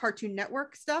of Cartoon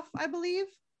Network stuff, I believe.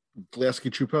 Glasky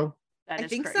Chupo? I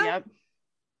think so. Yep.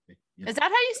 Yeah. Is that how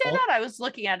you say that? I was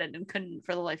looking at it and couldn't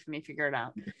for the life of me figure it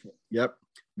out. Yep.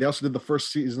 They also did the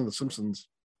first season of The Simpsons.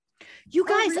 You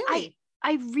guys, really?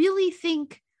 I really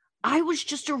think I was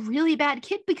just a really bad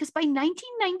kid because by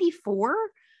 1994,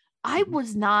 I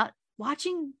was not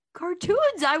watching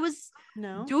cartoons. I was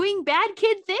doing bad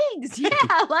kid things. Yeah,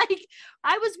 like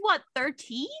I was what,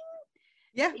 13?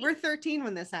 Yeah, we're 13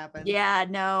 when this happened. Yeah,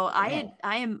 no, I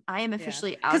am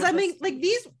officially out. Because I mean, like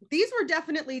these were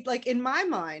definitely like in my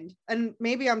mind, and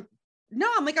maybe I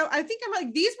think I'm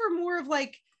like these were more of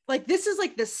like this is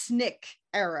like the Snick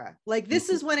era. Like this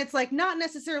is when it's like not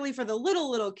necessarily for the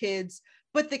little kids,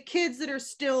 but the kids that are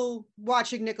still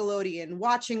watching Nickelodeon,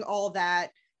 watching all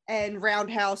that. And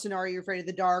Roundhouse and Are You Afraid of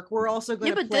the Dark. We're also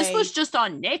going to play. This was just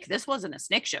on Nick. This wasn't a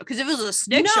Snick show. Because if it was a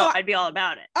Snick show, I'd be all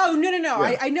about it. Oh, no.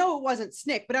 Yeah. I know it wasn't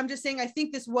Snick, but I'm just saying I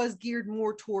think this was geared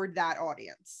more toward that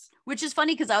audience. Which is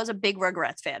funny because I was a big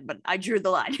Rugrats fan, but I drew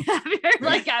the line.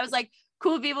 Like I was like,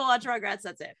 cool people watch Rugrats,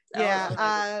 that's it. So,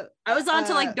 yeah. I was on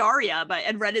to like Daria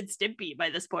and Ren and Stimpy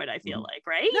by this point, I feel like,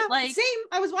 right? No, like same.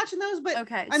 I was watching those, but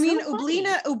okay. I mean,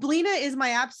 Oblina is my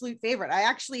absolute favorite. I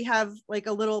actually have like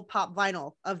a little pop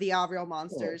vinyl of the Ah Real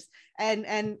Monsters.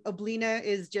 And Oblina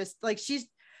is just like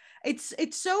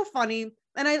it's so funny.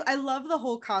 And I love the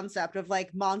whole concept of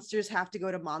like monsters have to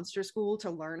go to monster school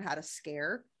to learn how to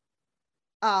scare.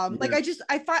 Like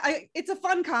I find it's a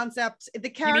fun concept. The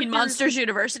characters, you mean Monsters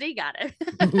University? Got it.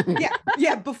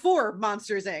 yeah. Before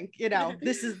Monsters Inc. You know,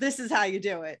 this is how you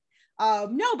do it.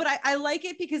 No, but I like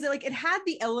it because it had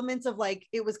the elements of like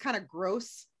it was kind of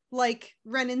gross, like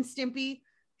Ren and Stimpy,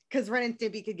 because Ren and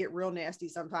Stimpy could get real nasty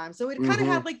sometimes. So it kind of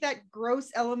had like that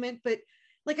gross element, but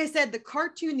like I said, the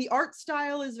cartoon, the art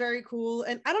style is very cool,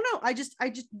 and I don't know. I just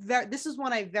this is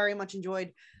one I very much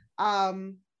enjoyed.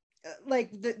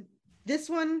 Like this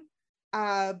one,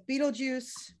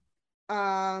 Beetlejuice,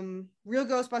 Real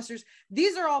Ghostbusters.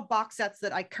 These are all box sets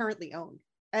that I currently own,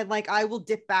 and like I will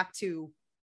dip back to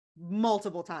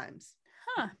multiple times.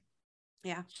 Huh.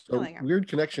 Yeah. So weird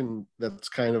connection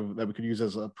that we could use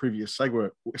as a previous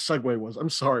segue was, I'm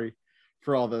sorry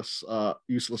for all this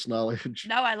useless knowledge.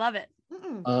 No, I love it.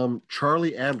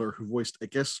 Charlie Adler, who voiced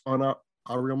Ickis on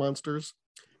Our Real Monsters,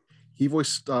 he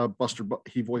voiced Buster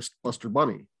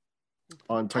Bunny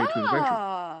on Tiny Toons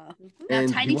Adventures.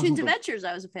 And Tiny Toons Adventures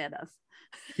I was a fan of.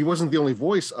 He wasn't the only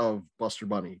voice of Buster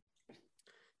Bunny.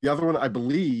 The other one, I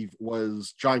believe,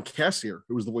 was John Cassier,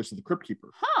 who was the voice of the Crypt Keeper.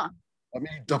 Huh. Let me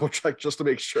double check just to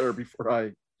make sure before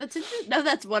I... That's interesting. No,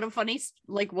 that's what a funny,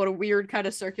 like what a weird kind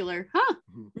of circular. Huh.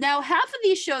 Now, half of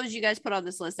these shows you guys put on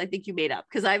this list, I think you made up,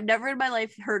 because I've never in my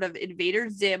life heard of Invader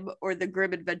Zim or The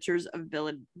Grim Adventures of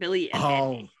Billy and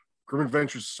Mandy. Grim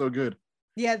Adventures is so good.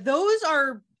 Yeah,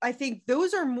 I think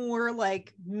those are more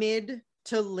like mid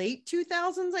to late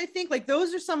 2000s, I think. Like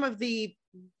those are some of the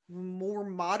more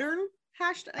modern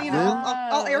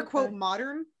I'll air quote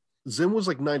modern. Zim was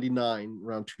like 99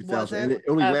 around 2000, and it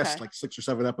only lasted like 6 or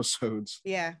 7 episodes.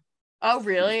 Yeah. Oh,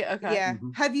 really? Okay. Yeah.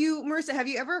 Marissa, have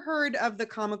you ever heard of the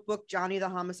comic book Johnny the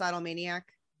Homicidal Maniac?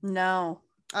 No.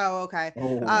 Oh, okay.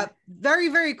 Very,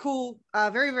 very cool.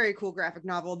 Very, very cool graphic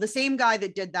novel. The same guy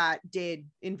that did that did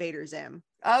Invader Zim.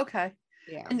 Okay.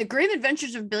 Yeah. And The Grim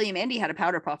Adventures of Billy and Mandy had a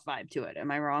Powder Puff vibe to it.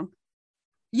 Am I wrong?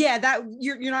 Yeah, that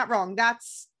you're not wrong.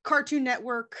 That's Cartoon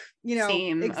Network,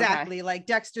 Same. Exactly. Okay. Like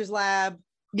Dexter's Lab.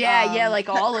 Yeah, like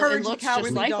all of it looks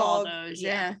just like Dog. all those.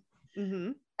 Yeah.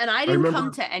 Mm-hmm. And I didn't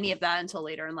come to any of that until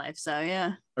later in life. So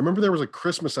yeah. I remember there was a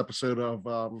Christmas episode of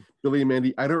Billy and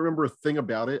Mandy. I don't remember a thing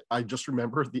about it. I just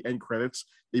remember the end credits.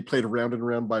 They played Round and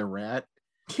Round by a Rat.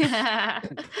 Yeah.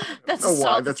 That's a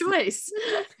solid choice.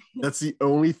 That's the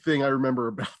only thing I remember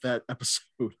about that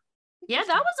episode. Yeah,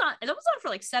 that was on for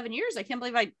like 7 years. I can't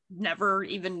believe I never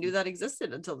even knew that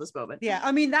existed until this moment. Yeah,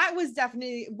 I mean that was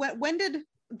definitely when did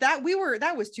that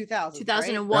that was 2000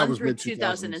 2001 right? through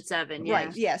 2007. Yeah.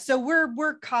 Right. Yeah. So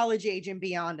we're college age and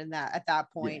beyond in that at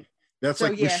that point. Yeah. That's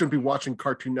we shouldn't be watching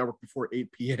Cartoon Network before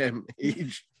 8 p.m.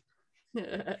 age.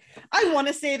 I want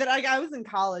to say that I was in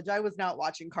college. I was not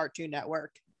watching Cartoon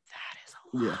Network. That is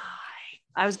a lie.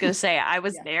 I was gonna say I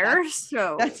was there,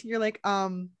 so that's you're like,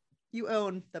 you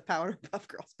own the Powerpuff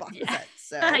Girls box set.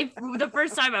 So the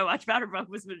first time I watched Powerpuff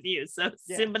was with you. So,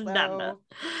 Yeah,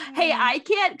 hey, I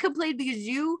can't complain because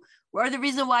you were the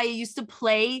reason why I used to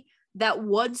play that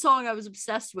one song I was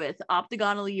obsessed with,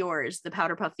 Octagonally Yours, the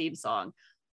Powerpuff theme song,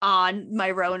 on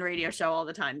my Rowan radio show all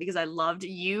the time because I loved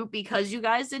you because you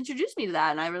guys introduced me to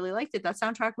that and I really liked it. That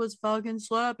soundtrack was fucking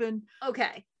slapping.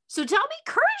 Okay. So tell me,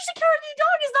 Courage the Cowardly Dog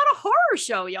is not a horror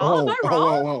show, y'all. Am I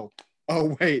wrong?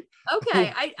 Oh, wait.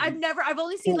 Okay, I've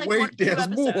only seen like 1 or 2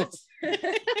 episodes. Am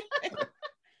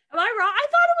I wrong? I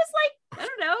thought it was like, I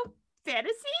don't know,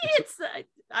 fantasy. It's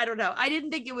I don't know. I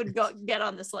didn't think it would get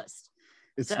on this list.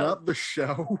 It's not the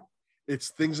show. It's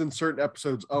things in certain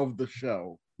episodes of the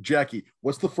show. Jackie,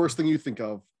 what's the first thing you think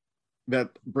of that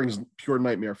brings pure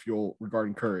nightmare fuel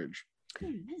regarding Courage?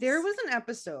 There was an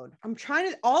episode.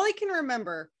 All I can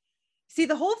remember. See,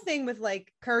 the whole thing with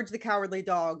like Courage the Cowardly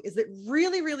Dog is that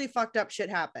really, really fucked up shit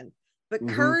happened. But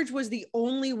Courage was the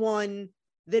only one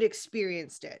that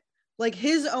experienced it. Like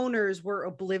his owners were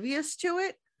oblivious to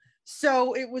it.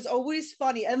 So it was always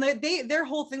funny. And their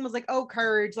whole thing was like, oh,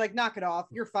 Courage, like knock it off.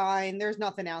 You're fine. There's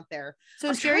nothing out there.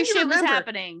 So scary shit was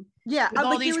happening. Yeah. With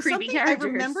all these creepy characters. I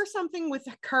remember something with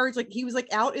Courage, like he was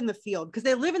like out in the field because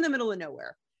they live in the middle of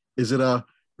nowhere. Is it a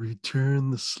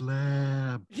return the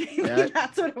slab?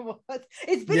 That's what it was.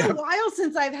 It's been a while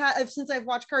since I've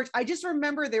watched Courage. I just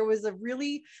remember there was a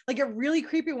really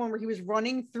creepy one where he was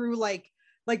running through like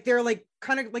they're like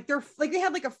kind of like they're like they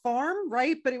had like a farm,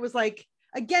 right? But it was like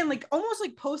again like almost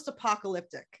like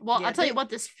post-apocalyptic. Well, I'll tell you what,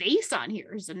 this face on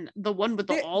here is the one with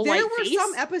the all white face. There were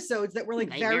some episodes that were like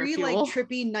nightmare very fuel. Like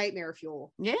trippy nightmare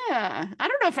fuel. Yeah, I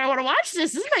don't know if I want to watch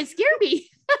this. This might scare me.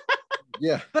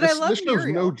 Yeah, but I love this show's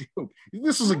no joke.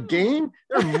 This is a game.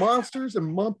 There are monsters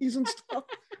and mummies and stuff.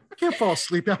 I can't fall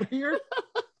asleep out here.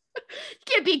 You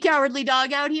can't be a cowardly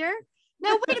dog out here.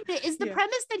 Now, wait a minute. Is the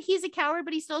premise that he's a coward,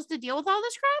 but he still has to deal with all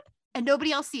this crap and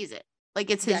nobody else sees it?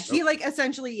 Like it's his. He like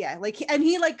essentially, like, and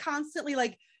he like constantly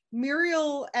like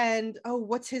Muriel and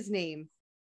what's his name?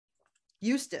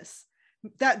 Eustace.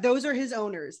 Those are his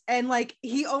owners, and like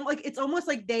it's almost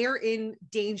like they are in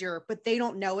danger but they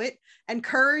don't know it, and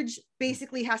Courage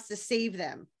basically has to save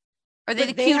them. Are they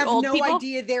the cute have old no people?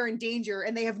 idea they're in danger,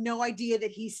 and they have no idea that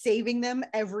he's saving them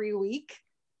every week.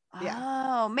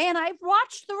 Oh man, I've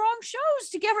watched the wrong shows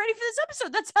to get ready for this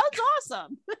episode. That sounds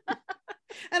awesome.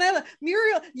 And I love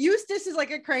Muriel. Eustace is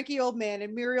like a cranky old man,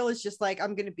 and Muriel is just like,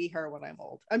 I'm gonna be her when I'm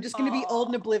old. I'm just gonna be old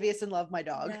and oblivious and love my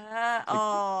dog.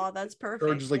 Oh, that's perfect.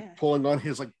 Or just like pulling on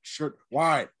his like shirt,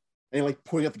 why? And like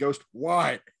pointing at the ghost,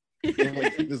 why? And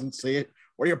like he doesn't say it.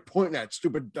 What are you pointing at,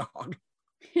 stupid dog?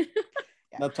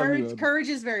 Courage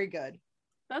is very good.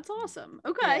 That's awesome.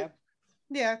 Okay.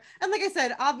 Yeah. And like I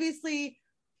said, obviously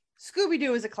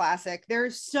Scooby-Doo is a classic.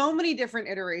 There's so many different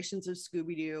iterations of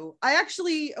Scooby-Doo. I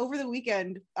actually, over the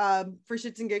weekend, for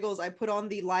shits and giggles, I put on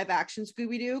the live action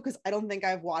Scooby-Doo because I don't think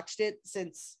I've watched it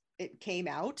since it came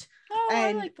out. Oh,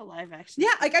 and I like the live action.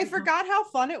 Yeah, like I forgot how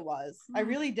fun it was. I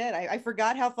really did. I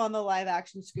forgot how fun the live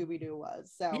action Scooby-Doo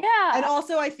was. So yeah. And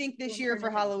also I think this year for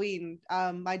Halloween,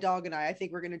 my dog and I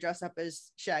think we're gonna dress up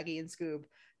as Shaggy and Scoob.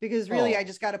 Because really, I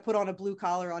just got to put on a blue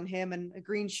collar on him and a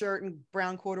green shirt and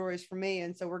brown corduroys for me.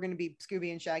 And so we're going to be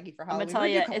Scooby and Shaggy for Halloween. I'm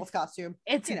going to tell you, costume.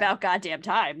 It's about goddamn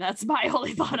time. That's my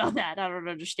only thought on that. I don't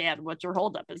understand what your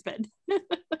holdup has been.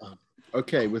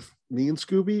 Okay, with me and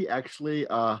Scooby, actually,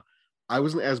 I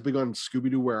wasn't as big on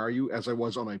Scooby-Doo, Where Are You? As I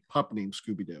was on a pup named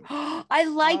Scooby-Doo. I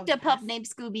liked a pup named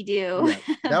Scooby-Doo.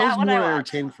 Yeah, that was more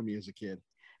entertaining for me as a kid.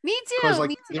 Me too. Because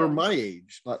like they were my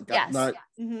age, not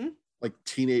Mm-hmm. like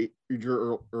teenager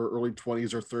or early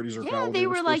 20s or 30s or yeah, they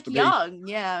were like young.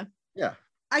 Yeah.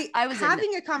 I was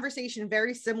having a conversation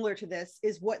very similar to this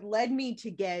is what led me to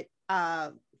get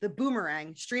the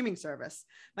Boomerang streaming service.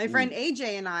 My friend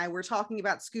AJ and I were talking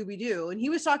about Scooby-Doo, and he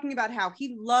was talking about how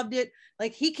he loved it.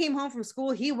 Like he came home from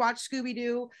school, he watched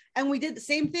Scooby-Doo, and we did the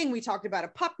same thing. We talked about a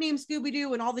pup named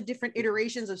Scooby-Doo and all the different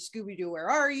iterations of Scooby-Doo, Where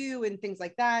Are You? And things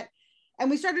like that. And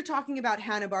we started talking about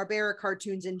Hanna-Barbera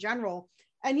cartoons in general.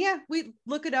 And yeah, we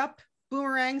look it up.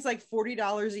 Boomerang's like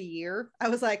 $40 a year. I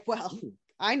was like, well,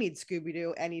 I need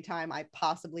Scooby-Doo anytime I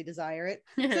possibly desire it.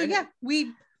 So yeah,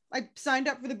 I signed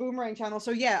up for the Boomerang channel. So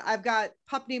yeah, I've got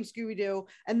pup named Scooby-Doo.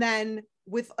 And then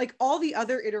with like all the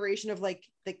other iteration of like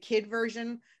the kid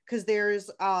version, because there's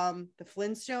the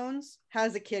Flintstones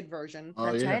has a kid version.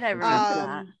 That's right. I remember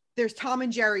that. There's Tom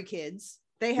and Jerry kids.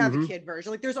 They have a kid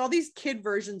version. Like there's all these kid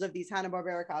versions of these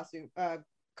Hanna-Barbera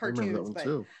cartoons. That one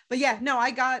too. But yeah, no,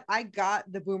 I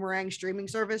got the Boomerang streaming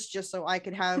service just so I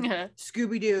could have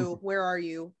Scooby-Doo, Where Are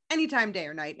You, anytime, day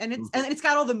or night. And it's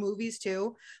got all the movies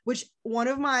too, which one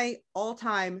of my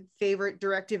all-time favorite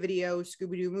direct-to-video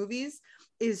Scooby-Doo movies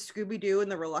is Scooby-Doo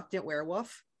and the Reluctant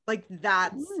Werewolf. Like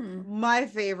that's my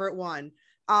favorite one.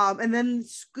 And then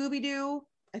Scooby-Doo,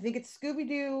 I think it's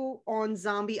Scooby-Doo on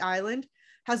Zombie Island,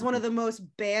 has one of the most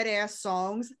badass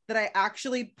songs that I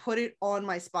actually put it on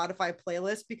my Spotify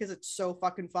playlist because it's so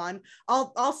fucking fun.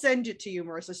 I'll send it to you,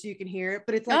 Marissa, so you can hear it.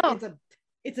 But it's like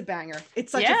it's a banger.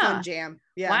 It's such a fun jam.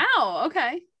 Yeah. Wow.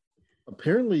 Okay.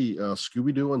 Apparently,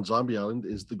 Scooby-Doo on Zombie Island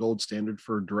is the gold standard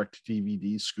for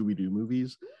direct-to-DVD Scooby-Doo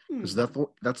movies, because that's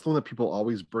the one that people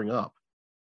always bring up.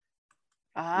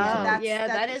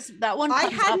 That one. I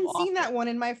hadn't seen that one,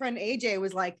 and my friend AJ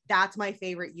was like, "That's my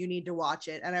favorite. You need to watch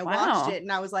it." And I watched it, and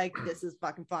I was like, "This is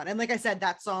fucking fun." And like I said,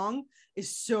 that song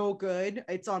is so good.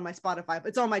 It's on my Spotify.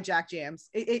 It's on my Jack Jams.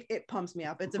 It pumps me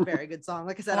up. It's a very good song.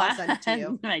 Like I said, I'll send it to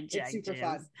you. My Jack it's super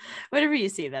Jams. fun. Whenever you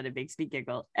say that, it makes me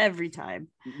giggle every time.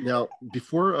 Now,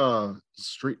 before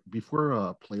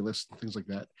playlists and things like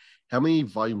that, how many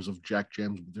volumes of Jack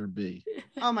Jams would there be?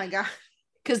 Oh my god.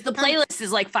 Because the playlist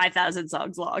is like 5,000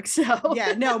 songs long. So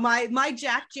yeah, no, my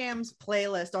Jack Jams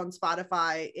playlist on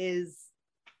Spotify is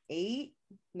 8-9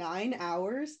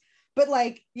 hours. But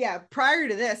like, yeah, prior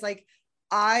to this, like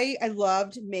I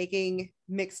loved making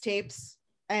mixtapes.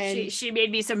 And she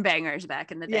made me some bangers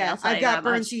back in the day. Yeah, I've got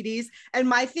burned CDs. And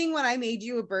my thing when I made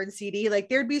you a burned CD, like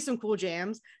there'd be some cool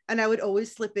jams, and I would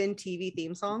always slip in TV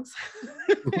theme songs.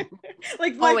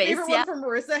 Like my favorite one from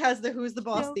Marissa has the Who's the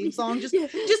Boss theme song, just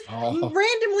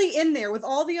randomly in there with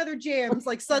all the other jams.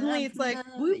 Like suddenly it's like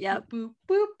boop, boop, boop,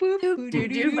 boop, boop, boop,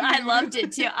 boop. I loved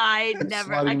it too. I could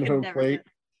never.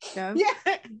 Yeah,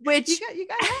 which you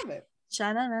gotta have it.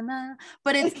 Sha-na-na-na.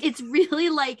 But it's really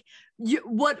like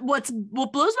what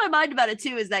blows my mind about it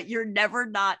too is that you're never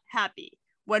not happy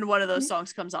when one of those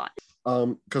songs comes on.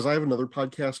 Because I have another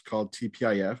podcast called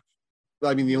TPIF.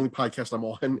 I mean, the only podcast I'm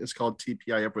on is called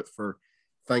TPIF, but for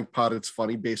Thank Pod It's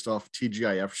Funny, based off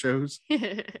TGIF shows.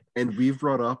 And we've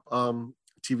brought up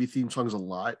TV theme songs a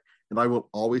lot, and I will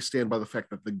always stand by the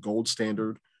fact that the gold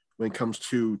standard when it comes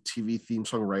to TV theme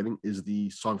song writing is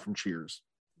the song from Cheers.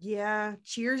 Yeah,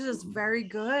 Cheers is very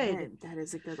good. That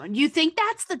is a good one. You think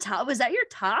that's the top? Was that your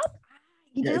top?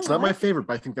 Yeah, it's not my favorite,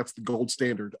 but I think that's the gold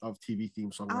standard of TV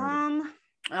theme song writing.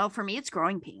 Oh, for me, it's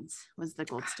Growing Pains was the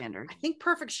gold standard. I think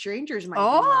Perfect Strangers might be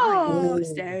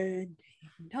mine.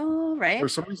 No, right? For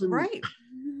some reason, right.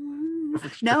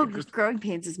 No, Growing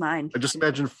Pains is mine. I just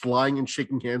imagine flying and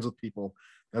shaking hands with people.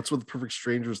 That's what the Perfect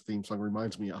Strangers theme song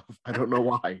reminds me of. I don't know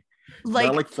why.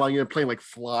 Not like flying in a plane, like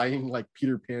flying, like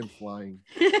Peter Pan flying.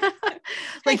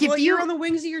 Like if you're on the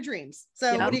wings of your dreams.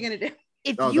 So what are you gonna do?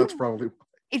 That's probably.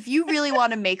 If you really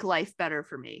want to make life better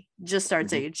for me, just start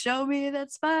saying, "Show me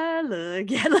that smile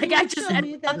again." Like I just had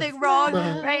nothing wrong,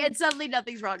 right? And suddenly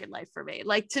nothing's wrong in life for me.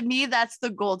 Like to me, that's the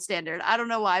gold standard. I don't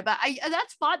know why, but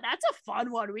that's fun. That's a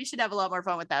fun one. We should have a lot more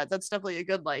fun with that. That's definitely a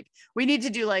good we need to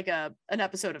do like an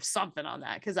episode of something on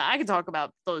that because I can talk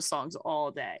about those songs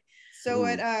all day. So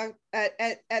at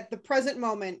the present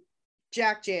moment,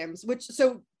 Jack Jams,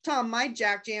 so Tom, my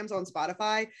Jack Jams on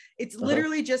Spotify, it's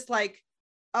literally just like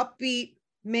upbeat,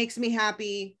 makes me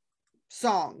happy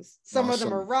songs. Some of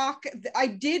them are rock. I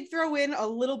did throw in a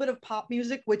little bit of pop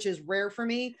music, which is rare for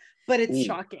me, but it's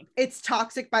shocking. It's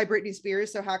Toxic by Britney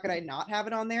Spears, so how could I not have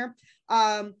it on there?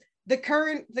 The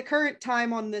current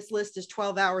time on this list is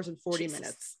 12 hours and 40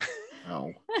 minutes.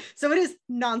 Oh. So it is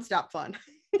nonstop fun.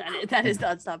 That is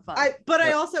nonstop fun.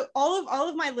 I also all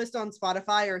of my list on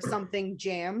Spotify are something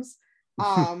jams.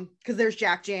 Because there's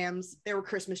Jack Jams, there were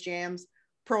Christmas jams,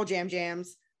 Pearl Jam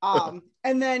jams.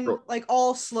 And then like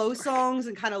all slow songs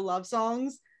and kind of love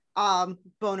songs,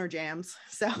 boner jams.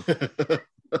 So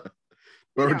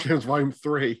Boner Jams Volume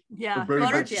 3. Yeah,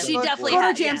 Boner Jams. She definitely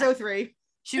Boner Jams 03.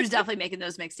 She was definitely making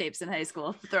those mixtapes in high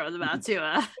school, throwing them out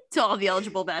to all the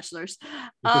eligible bachelors.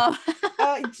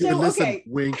 Listen,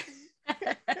 wink.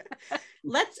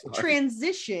 Let's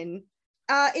transition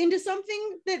into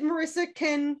something that Marissa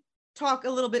can talk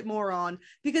a little bit more on,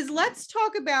 because let's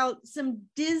talk about some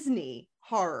Disney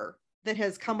horror that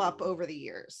has come up over the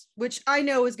years, which I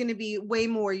know is going to be way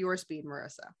more your speed,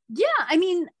 Marissa. Yeah, I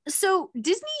mean, so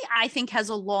Disney, I think, has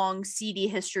a long, seedy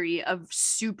history of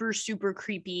super, super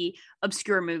creepy,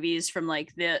 obscure movies from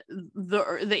like the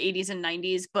 80s and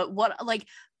 90s. But what, like,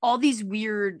 all these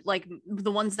weird, like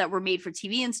the ones that were made for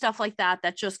TV and stuff like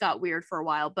that just got weird for a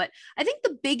while. But I think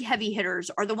the big heavy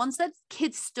hitters are the ones that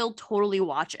kids still totally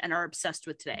watch and are obsessed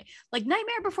with today. Like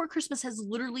Nightmare Before Christmas has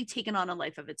literally taken on a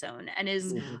life of its own and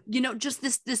is, you know, just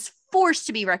this force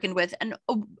to be reckoned with. And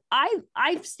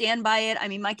I stand by it. I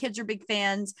mean, my kids are big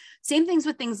fans. Same things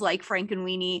with things like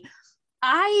Frankenweenie.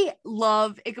 I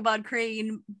love Ichabod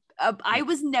Crane. I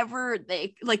was never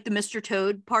like the Mr.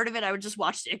 Toad part of it. I would just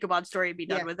watch the Ichabod story and be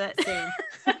done with it. Same.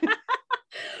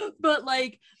 But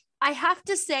like, I have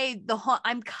to say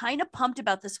I'm kind of pumped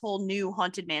about this whole new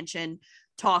Haunted Mansion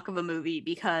talk of a movie,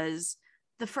 because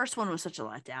the first one was such a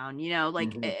letdown, you know,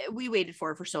 like we waited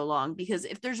for it for so long, because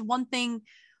if there's one thing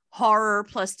horror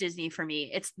plus Disney for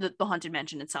me, it's the Haunted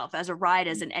Mansion itself as a ride,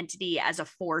 as an entity, as a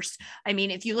force. I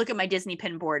mean, if you look at my Disney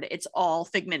pin board, it's all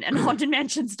Figment and Haunted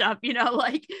Mansion stuff, you know,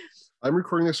 like. I'm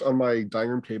recording this on my dining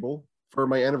room table. For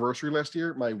my anniversary last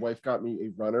year, my wife got me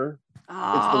a runner.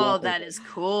 Oh, that is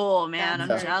cool, man.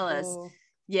 I'm jealous. Cool.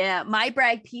 Yeah, my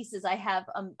brag piece is I have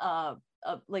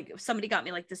like somebody got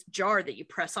me like this jar that you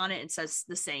press on it and says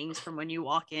the sayings from when you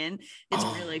walk in. It's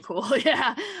really cool.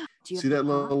 Yeah. See that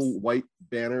little white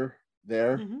banner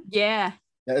there? Yeah.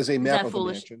 That is a map of the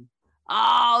mansion.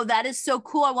 Oh, that is so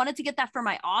cool. I wanted to get that for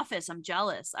my office. I'm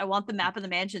jealous. I want the map of the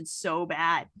mansion so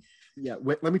bad. Yeah.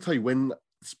 Let me tell you, when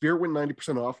Spirit went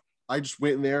 90% off, I just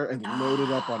went in there and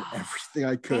loaded up on everything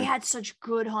I could. They had such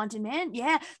good Haunted Man.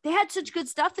 Yeah, they had such good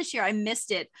stuff this year. I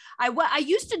missed it. I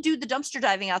used to do the dumpster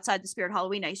diving outside the Spirit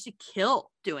Halloween. I used to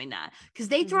kill doing that because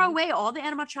they throw away all the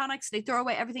animatronics. They throw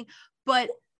away everything. But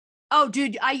oh,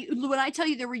 dude, when I tell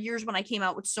you, there were years when I came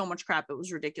out with so much crap, it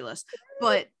was ridiculous.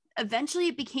 But eventually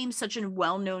it became such a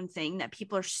well-known thing that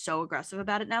people are so aggressive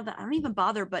about it now that I don't even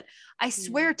bother. But I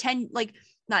swear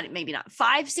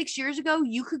 5-6 years ago,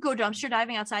 you could go dumpster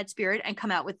diving outside Spirit and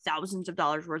come out with thousands of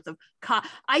dollars worth of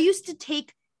I used to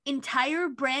take entire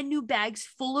brand new bags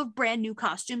full of brand new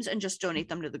costumes and just donate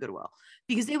them to the Goodwill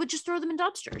because they would just throw them in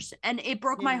dumpsters, and it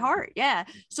broke my heart. Yeah.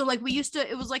 So like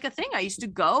it was like a thing. I used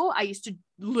to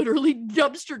literally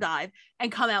dumpster dive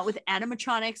and come out with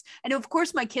animatronics. And of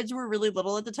course my kids were really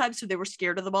little at the time, so they were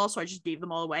scared of them all. So I just gave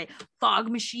them all away.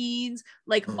 Fog machines,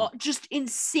 like just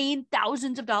insane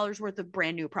thousands of dollars worth of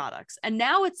brand new products. And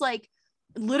now it's like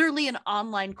literally an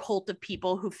online cult of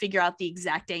people who figure out the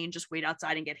exact day and just wait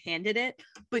outside and get handed it,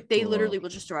 but they literally will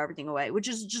just throw everything away, which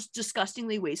is just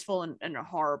disgustingly wasteful and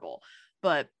horrible.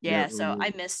 But so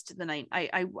I missed the night.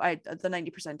 The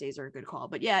 90% days are a good call.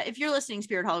 But yeah, if you're listening,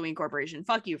 Spirit Halloween Corporation,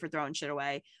 fuck you for throwing shit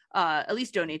away. At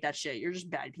least donate that shit. You're just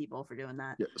bad people for doing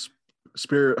that. Yes.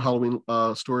 Spirit Halloween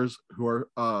stores, who are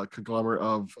a conglomerate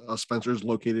of Spencer's,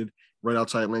 located right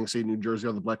outside Atlantic City, New Jersey,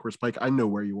 on the Black Horse Pike. I know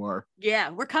where you are.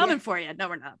 Yeah, we're coming for you. No,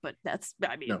 we're not. But that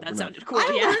sounded cool. I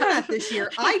learned that this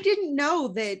year. I didn't know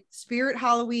that Spirit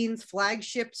Halloween's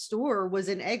flagship store was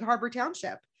in Egg Harbor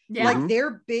Township. Yeah. Like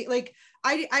they're big. Like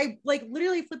I like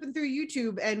literally flipping through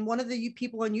YouTube, and one of the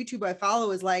people on YouTube I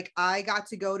follow is like, I got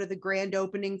to go to the grand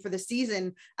opening for the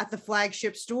season at the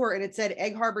flagship store, and it said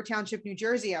Egg Harbor Township, New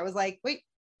Jersey. I was like, wait,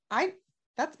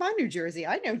 that's my New Jersey.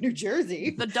 I know New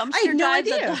Jersey. The dumpster dives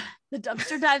the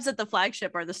dumpster dives at the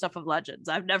flagship are the stuff of legends.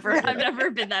 I've never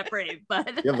been that brave,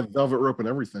 but yeah, the velvet rope and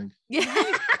everything. Yeah.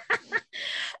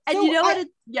 And so you know what?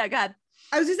 Go ahead.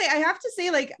 I was gonna say, I have to say,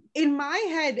 like, in my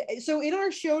head, so in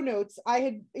our show notes,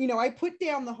 I put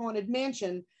down the Haunted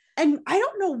Mansion, and I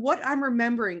don't know what I'm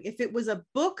remembering, if it was a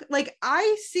book. Like,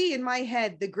 I see in my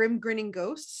head the Grim Grinning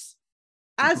Ghosts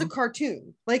as a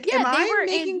cartoon. Like, yeah, am I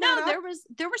making that up?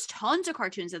 there was tons of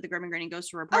cartoons that the Grim and Grinning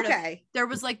Ghosts were a part of. There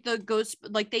was like the Ghost,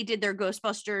 like they did their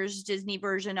Ghostbusters Disney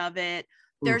version of it.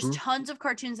 There's tons of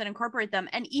cartoons that incorporate them.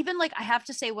 And even like, I have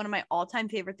to say, one of my all-time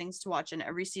favorite things to watch, and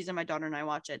every season my daughter and I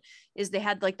watch it, is they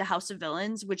had like the House of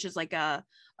Villains, which is like a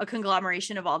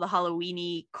conglomeration of all the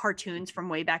Halloween-y cartoons from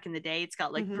way back in the day. It's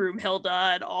got like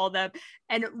Broomhilda and all them.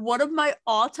 And one of my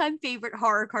all-time favorite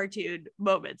horror cartoon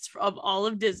moments of all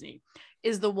of Disney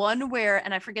is the one where,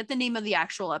 and I forget the name of the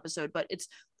actual episode, but it's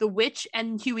the witch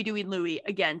and Huey, Dewey, and Louie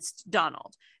against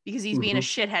Donald, because he's being a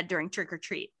shithead during Trick or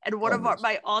Treat. And one of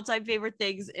my all-time favorite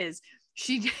things is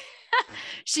she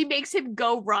makes him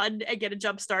go run and get a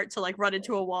jump start to like run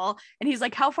into a wall. And he's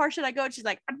like, how far should I go? And she's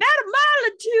like, about a mile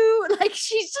or two. Like,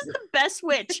 she's just the best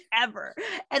witch ever.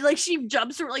 And like, she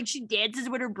jumps, or like she dances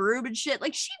with her broom and shit.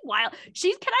 Like, can I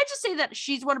just say that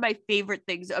she's one of my favorite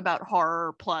things about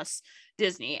horror plus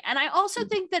Disney. And I also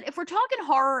think that if we're talking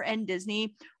horror and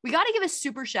Disney, we got to give a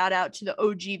super shout out to the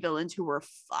OG villains who were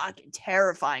fucking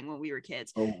terrifying when we were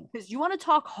kids. Because you want to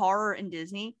talk horror and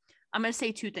Disney, I'm going to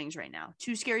say 2 things right now.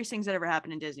 2 scariest things that ever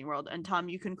happened in Disney World. And Tom,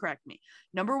 you can correct me.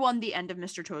 Number 1, the end of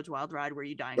Mr. Toad's Wild Ride where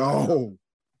you die. Oh.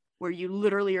 Where you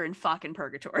literally are in fucking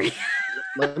purgatory.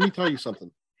 Let me tell you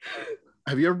something.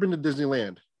 Have you ever been to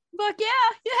Disneyland? Fuck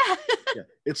yeah. Yeah,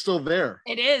 it's still there.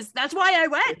 It is. That's why I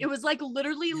went. It was like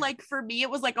literally like for me, it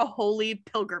was like a holy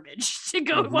pilgrimage to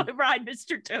go ride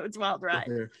Mr. Toad's Wild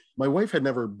Ride. My wife had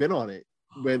never been on it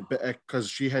because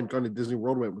she hadn't gone to Disney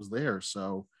World when it was there.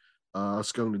 So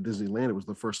us going to Disneyland, it was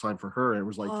the first time for her. It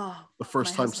was like the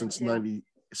first time since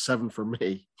 97 for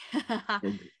me.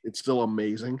 And it's still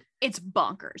amazing. It's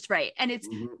bonkers, right? And it's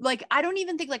like, I don't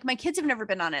even think like my kids have never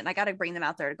been on it, and I got to bring them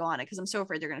out there to go on it because I'm so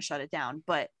afraid they're going to shut it down.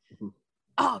 But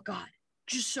oh God,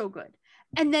 just so good.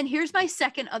 And then here's my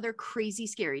second other crazy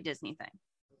scary Disney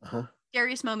thing.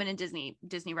 Scariest moment in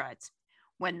Disney rides.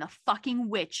 When the fucking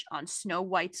witch on Snow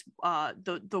White's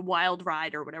the wild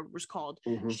ride or whatever it was called,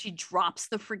 she drops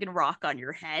the friggin' rock on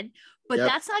your head. But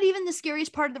that's not even the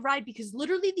scariest part of the ride, because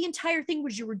literally the entire thing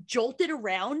was you were jolted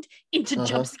around into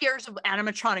jump scares of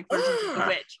animatronic versions of the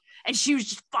witch. And she was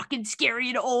just fucking scary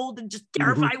and old and just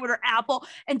terrified with her apple.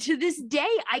 And to this day,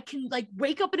 I can like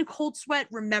wake up in a cold sweat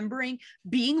remembering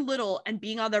being little and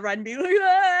being on that ride and being like,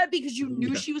 ah, because you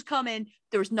knew she was coming.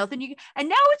 There was nothing you could, and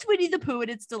now it's Winnie the Pooh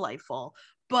and it's delightful.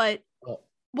 But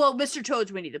well, Mr.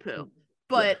 Toad's Winnie the Pooh.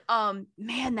 But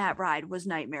man, that ride was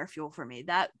nightmare fuel for me.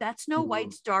 That Snow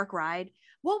White's dark ride.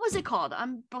 What was it called?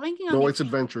 I'm blanking on Snow White's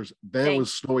Adventures. Then it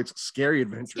was Snow White's Scary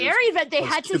Adventures. Scary Adventure. They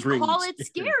had to call it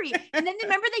Scary. And then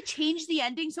remember they changed the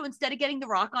ending. So instead of getting the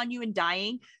rock on you and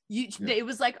dying, it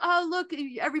was like, oh, look,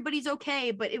 everybody's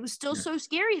okay. But it was still so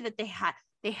scary that they had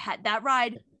that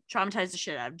ride traumatized the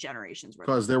shit out of generations.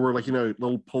 Because there were like,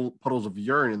 little puddles of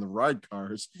urine in the ride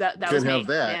cars. That was me.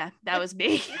 Yeah, that was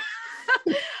me.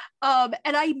 And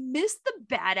I miss the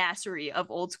badassery of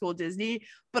old school Disney,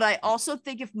 but I also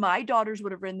think if my daughters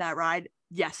would have ridden that ride,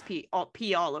 yes, pee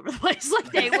all over the place.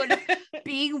 Like they would,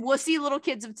 being wussy little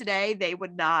kids of today, they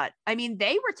would not. I mean,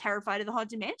 they were terrified of the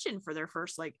Haunted Mansion for their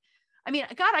first, God,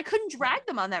 I couldn't drag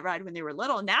them on that ride when they were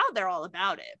little. Now they're all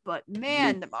about it. But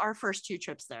man, our first 2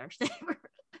 trips there, they were.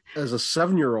 As a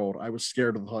 7-year-old, I was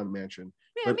scared of the Haunted Mansion.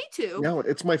 Yeah, me too. Now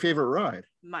it's my favorite ride.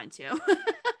 Mine too.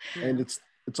 And it's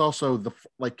also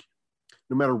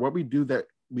no matter what we do,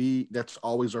 that's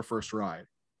always our first ride.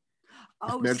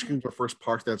 If Magic Kingdom's our first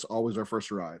park, that's always our first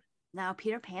ride. Now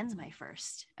Peter Pan's my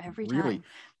first every really? time.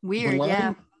 Weird,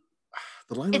 yeah.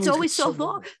 The line it's always so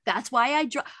long. That's why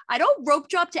I don't rope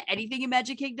drop to anything in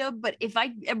Magic Kingdom, but if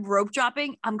I am rope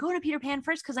dropping, I'm going to Peter Pan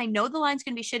first because I know the line's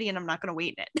going to be shitty and I'm not going to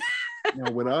wait in it.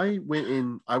 Now, when I went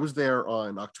in, I was there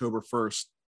on October 1st,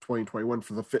 2021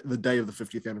 for the day of the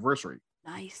 50th anniversary.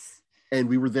 Nice. And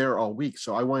we were there all week.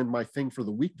 So I wanted my thing for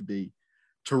the week to be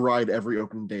to ride every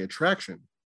opening day attraction.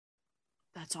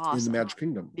 That's awesome. In the Magic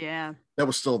Kingdom. Yeah. That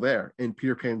was still there. And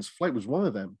Peter Pan's Flight was one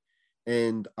of them.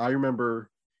 And I remember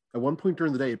at one point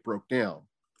during the day, it broke down.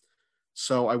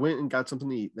 So I went and got something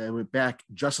to eat. And I went back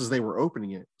just as they were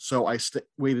opening it. So I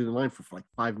waited in line for like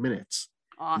 5 minutes.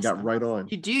 Awesome. And got right on.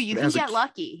 You do. You can get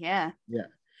lucky. Yeah. Yeah.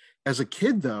 As a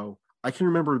kid, though, I can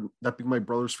remember that being my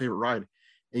brother's favorite ride.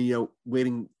 And,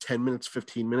 waiting 10 minutes,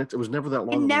 15 minutes. It was never that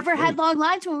long. It never had long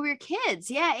lines when we were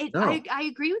kids. Yeah. I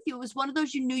agree with you. It was one of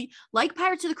those you knew, like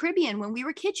Pirates of the Caribbean, when we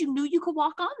were kids, you knew you could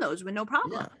walk on those with no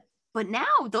problem. Yeah. But now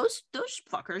those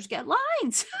fuckers get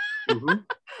lines. I don't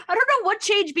know what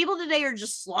changed. People today are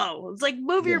just slow. It's like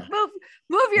move your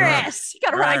ass. You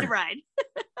got to ride to ride.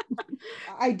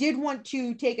 I did want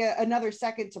to take another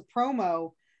second to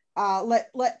promo.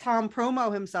 Let Tom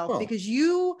promo himself because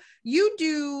you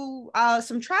do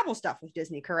some travel stuff with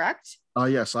Disney, correct?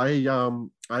 Yes, I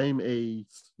am a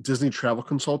Disney travel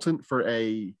consultant for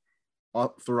a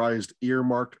authorized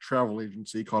earmarked travel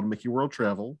agency called Mickey World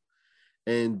Travel.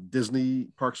 And Disney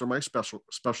parks are my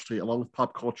specialty, along with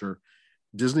pop culture.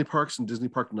 Disney parks and Disney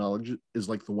park knowledge is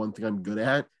like the one thing I'm good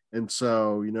at. And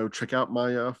so, check out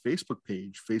my Facebook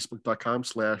page,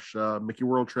 facebook.com/Mickey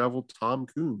World Travel, Tom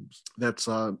Coombs. That's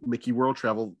Mickey World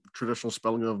Travel, traditional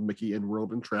spelling of Mickey and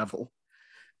World and Travel.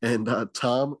 And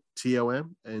Tom,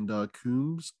 Tom, and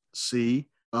Coombs,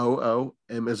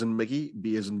 COOM as in Mickey,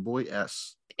 B as in boy,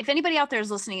 S. If anybody out there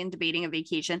is listening and debating a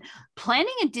vacation,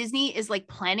 planning a Disney is like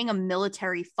planning a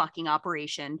military fucking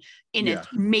operation in a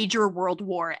major world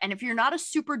war. And if you're not a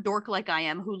super dork like I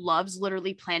am, who loves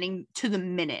literally planning to the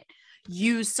minute,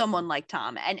 use someone like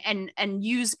Tom and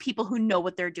use people who know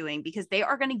what they're doing, because they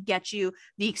are going to get you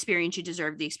the experience you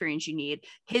deserve, the experience you need.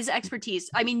 His expertise.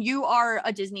 I mean, you are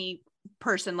a Disney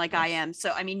person like I am.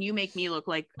 So I mean, you make me look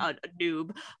like a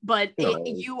noob, but No.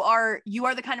 you are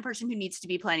the kind of person who needs to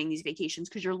be planning these vacations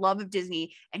because your love of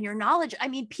Disney and your knowledge. I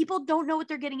mean, people don't know what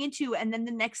they're getting into, and then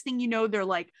the next thing you know, they're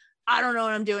like, I don't know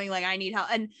what I'm doing. Like, I need help.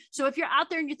 And so if you're out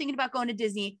there and you're thinking about going to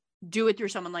Disney, do it through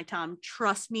someone like Tom.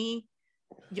 Trust me,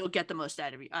 you'll get the most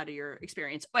out of your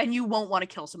experience, and you won't want to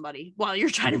kill somebody while you're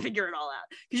trying to figure it all out,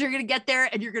 because you're going to get there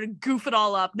and you're going to goof it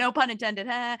all up. No pun intended.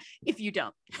 If you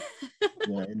don't.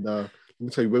 Yeah, and let me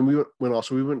tell you, when we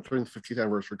went during the 50th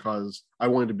anniversary because I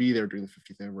wanted to be there during the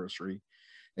 50th anniversary,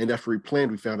 and after we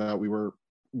planned, we found out we were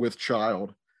with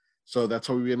child, so that's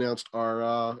how we announced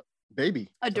our baby.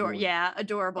 Adorable.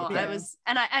 Okay.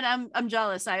 I'm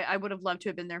jealous. I would have loved to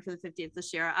have been there for the 50th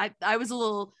this year. I was a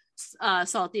little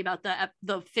salty about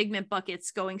the Figment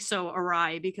buckets going so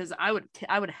awry, because I would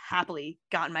have happily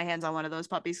gotten my hands on one of those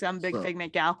puppies. I'm a big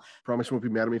Figment gal. Promise you won't be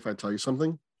mad at me if I tell you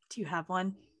something. Do you have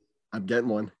one? I'm getting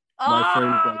one. My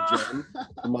friend Jen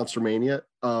from Monster Mania.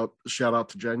 Shout out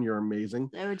to Jen, you're amazing.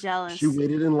 So jealous. She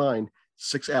waited in line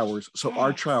 6 hours so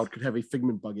our child could have a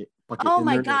Figment bucket. Oh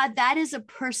my God, that is a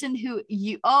person who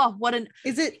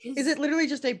is it literally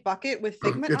just a bucket with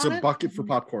Figment it's on a it? bucket for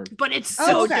popcorn, but it's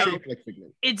so dope. Like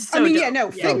Figment. It's so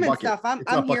dope. Figment stuff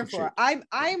I'm here for. Shape.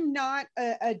 I'm not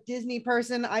a Disney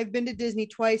person. I've been to Disney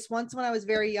twice, once when I was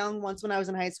very young, once when I was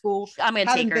in high school. I'm gonna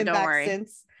take her, don't worry.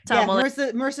 Since.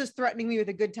 Mercer's threatening me with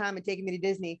a good time and taking me to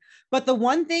Disney. But the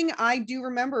one thing I do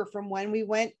remember from when we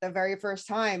went the very first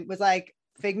time was like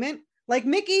Figment, like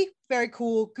Mickey, very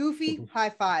cool, Goofy,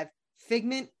 high five.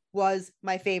 Figment was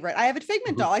my favorite. I have a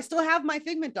Figment doll. I still have my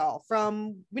Figment doll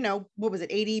from, what was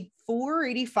it, 84,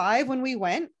 85 when we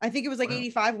went? I think it was like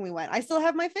 85 when we went. I still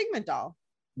have my Figment doll.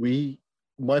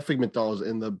 My Figment doll is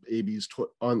in the baby's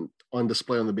on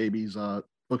display on the baby's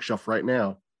bookshelf right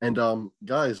now. And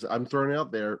guys, I'm throwing it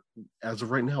out there, as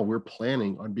of right now, we're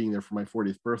planning on being there for my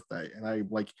 40th birthday. And I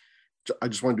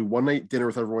just want to do one night dinner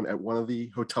with everyone at one of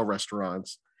the hotel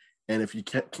restaurants. And if you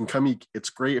can come, it's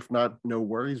great. If not, no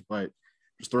worries. But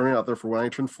just throwing it out there for when I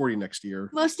turn 40 next year.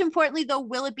 Most importantly, though,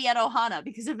 will it be at Ohana?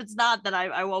 Because if it's not, then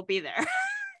I won't be there.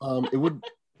 It would.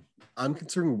 I'm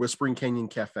considering Whispering Canyon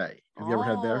Cafe. Have you ever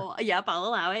had there? Yep, I'll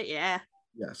allow it. Yeah.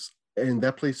 Yes. And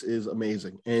that place is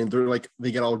amazing. And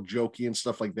they get all jokey and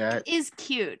stuff like that. It is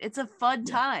cute. It's a fun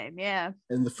time. Yeah.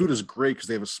 And the food is great because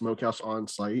they have a smokehouse on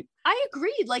site. I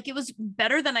agreed. Like, it was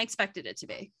better than I expected it to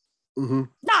be. Mm-hmm.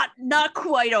 Not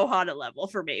quite Ohana level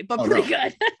for me, but pretty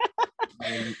good.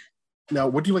 Now,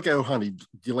 what do you like at Ohana? Do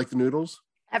you like the noodles?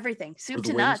 Everything, soup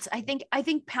to nuts. I think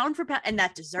pound for pound, and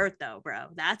that dessert though, bro.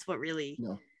 That's what really.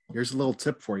 No. Here's a little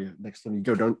tip for you. Next time you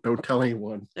go, don't tell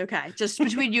anyone. Okay, just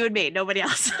between you and me, nobody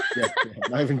else. yeah,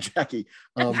 not even Jackie.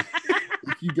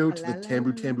 If you go to the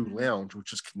Tambu Tambu Lounge,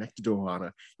 which is connected to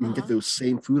Ohana, you can get those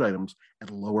same food items at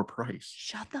a lower price.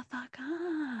 Shut the fuck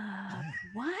up.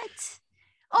 What?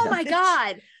 Oh my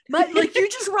God. But like, you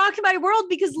just rocked my world,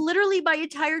 because literally my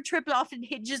entire trip often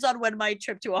hinges on when my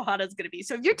trip to Ohana is going to be.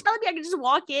 So if you're telling me I can just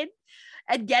walk in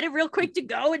and get it real quick to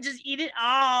go and just eat it.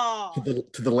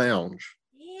 To the lounge.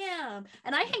 Yeah.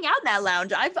 And I hang out in that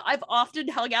lounge. I've often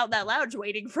hung out in that lounge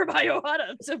waiting for my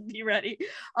Ohana to be ready.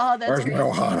 Oh, that's Where's my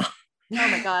Ohana? Oh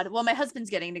my God. Well, my husband's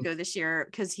getting to go this year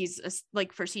because he's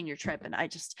for senior trip. And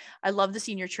I love the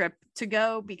senior trip to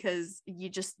go, because you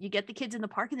get the kids in the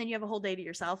park and then you have a whole day to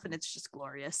yourself, and it's just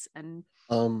glorious. And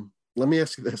let me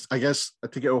ask you this. I guess I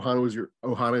think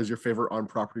Ohana is your favorite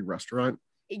on-property restaurant.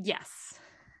 Yes.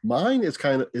 Mine is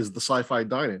the Sci-Fi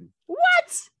Dine-In.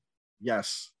 What?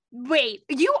 Yes. Wait,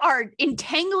 you are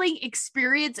entangling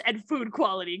experience and food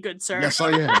quality, good sir. Yes,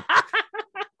 I am.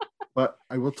 But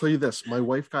I will tell you this. My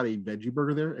wife got a veggie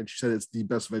burger there, and she said it's the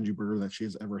best veggie burger that she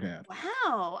has ever had.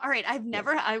 Wow. All right.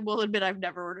 I will admit I've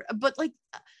never ordered, but like,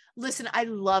 listen, I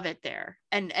love it there.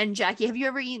 And Jackie, have you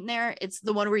ever eaten there? It's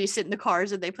the one where you sit in the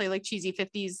cars and they play like cheesy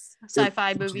 50s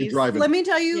sci-fi movies. Let me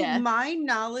tell you, my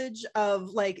knowledge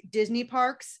of like Disney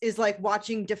parks is like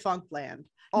watching Defunctland.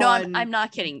 No, I'm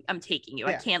not kidding. I'm taking you.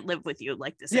 Yeah. I can't live with you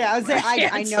like this. Yeah,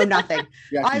 I know nothing.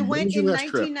 I went in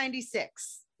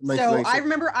 1996. So I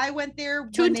remember I went there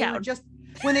when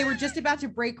they were just about to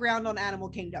break ground on Animal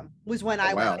Kingdom was when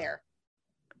I went there.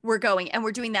 We're going, and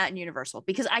we're doing that in Universal,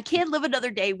 because I can't live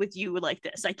another day with you like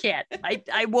this. I can't.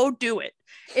 I won't do it.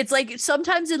 It's like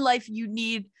sometimes in life you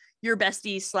need your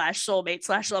bestie / soulmate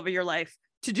 / love of your life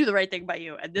to do the right thing by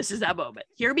you, and this is that moment.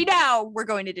 Hear me now. We're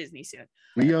going to Disney soon.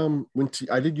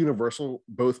 I did Universal,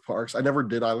 both parks. I never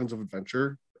did Islands of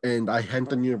Adventure, and I hadn't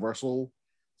done Universal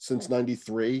since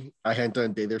 93. I hadn't done a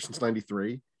day there since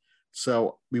 93.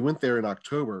 So we went there in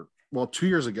October. Well, 2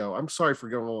 years ago. I'm sorry for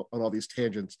going on all these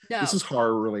tangents. No. This is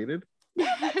horror related.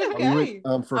 Okay.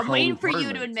 For I'm waiting Halloween for Horror you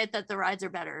to Nights. admit that the rides are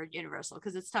better at Universal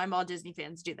because it's time all Disney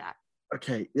fans do that.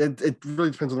 Okay, it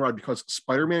really depends on the ride because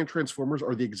Spider-Man and Transformers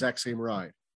are the exact same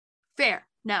ride. Fair.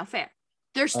 No, fair.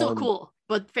 They're still cool,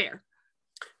 but fair.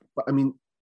 But I mean,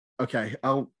 okay,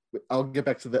 I'll get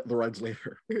back to the rides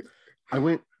later. I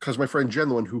went because my friend Jen,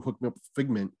 the one who hooked me up with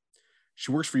Figment,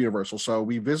 she works for Universal, so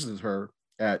we visited her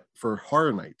for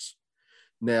Horror Nights.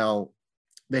 Now,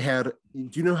 they had. Do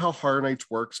you know how Horror Nights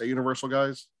works at Universal,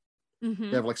 guys? Mm-hmm.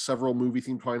 They have like several movie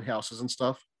themed haunted houses and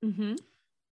stuff. Mm-hmm.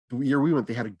 The year we went,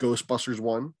 they had a Ghostbusters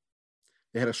one.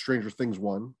 They had a Stranger Things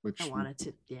one, which I wanted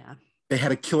to. Yeah. They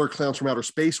had a Killer Clowns from Outer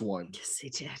Space one. Yes, they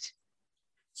did.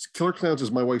 Killer Clowns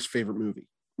is my wife's favorite movie.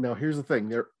 Now, here's the thing.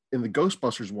 They're in the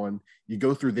Ghostbusters one, you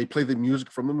go through, they play the music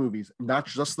from the movies, not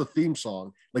just the theme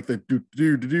song, like the do,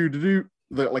 the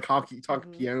like hockey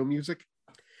talk piano music.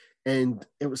 And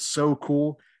it was so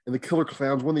cool. And the Killer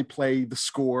Clowns, when they play the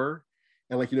score,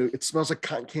 and like, you know, it smells like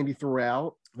cotton candy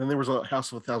throughout. And then there was a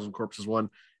House of a Thousand Corpses one,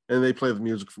 and they play the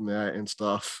music from that and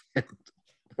stuff.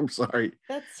 I'm sorry.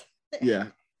 Yeah.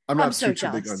 I'm so too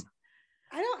big on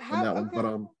I don't have that one, but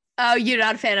Oh, you're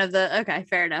not a fan of the. Okay,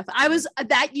 fair enough.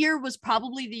 That year was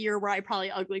probably the year where I probably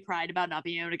ugly cried about not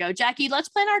being able to go. Jackie, let's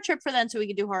plan our trip for then so we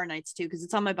can do Horror Nights too, because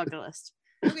it's on my bucket list.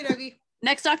 Okie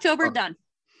Next October, done.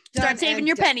 Start saving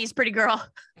your pennies, pretty girl.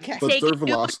 Okay. But Take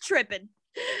their it, tripping.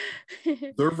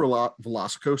 Their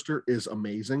Velocicoaster is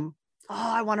amazing. Oh,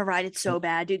 I want to ride it so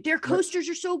bad, dude. Their coasters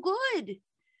are so good.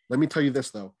 Let me tell you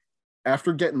this though.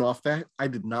 After getting off that, I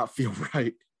did not feel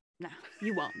right. No,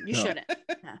 you won't. You shouldn't.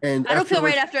 No. And I don't feel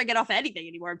right after I get off anything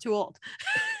anymore. I'm too old.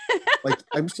 Like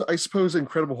I suppose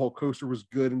Incredible Hulk coaster was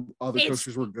good and other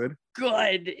coasters were good.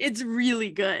 Good. It's really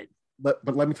good. But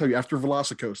let me tell you, after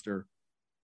Velocicoaster,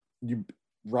 you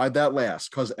ride that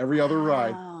last because every other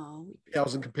ride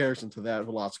pales in comparison to that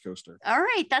Velocicoaster. All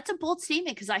right, that's a bold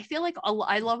statement because I feel like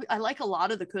I like a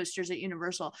lot of the coasters at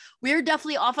Universal. We're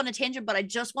definitely off on a tangent, but I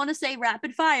just want to say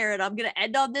rapid fire, and I'm gonna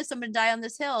end on this. I'm gonna die on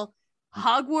this hill.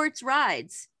 Hogwarts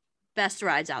rides, best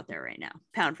rides out there right now,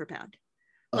 pound for pound.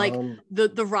 Like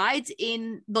the rides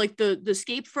in like the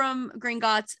Escape from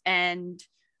Gringotts and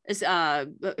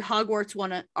Hogwarts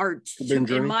one are,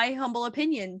 in my humble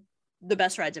opinion, the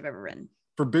best rides I've ever ridden.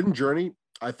 Forbidden Journey,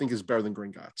 I think, is better than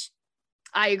Gringotts.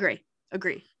 I agree.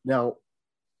 Now,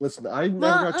 listen, I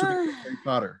never got to Harry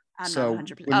Potter. I'm so not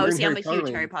 100%. Oh, see, I'm a huge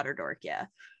Harry Potter dork. Yeah.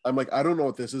 I'm like, I don't know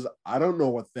what this is. I don't know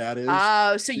what that is.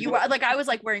 Oh, so you were like, I was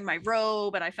like wearing my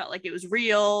robe and I felt like it was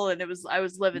real and I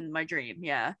was living my dream.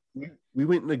 Yeah. We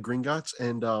went into Gringotts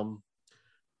and I'm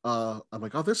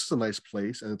like, oh, this is a nice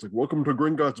place. And it's like, welcome to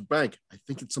Gringotts Bank. I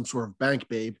think it's some sort of bank,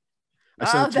 babe. I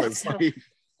said it to my wife.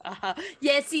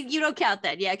 Yeah, see, you don't count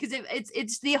that. Yeah, because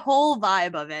it's the whole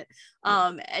vibe of it.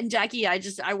 And Jackie, I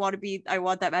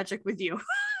want that magic with you.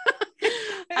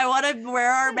 I want to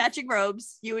wear our matching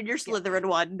robes, you and your Slytherin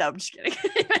one. No, I'm just kidding.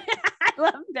 I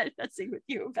love messing with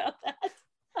you about that.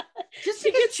 Just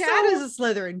because Chad is a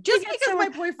Slytherin, just because my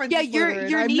boyfriend's a Slytherin.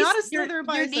 Your niece, I'm not a Slytherin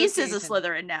by your niece is a association.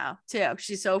 Slytherin now too.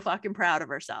 She's so fucking proud of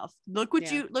herself. Look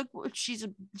what she's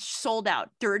sold out,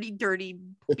 dirty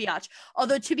biatch.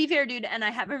 Although to be fair, dude, and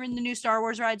I haven't ridden the new Star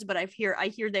Wars rides, but I hear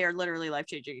they are literally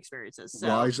life-changing experiences. So.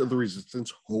 Rise of the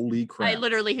Resistance, holy crap! I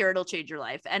literally hear it'll change your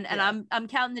life, and I'm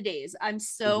counting the days. I'm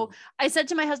so. I said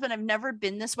to my husband, I've never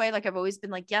been this way. Like I've always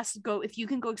been like, yes, go if you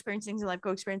can go experience things in life,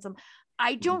 go experience them.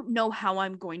 I don't know how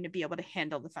I'm going to be able to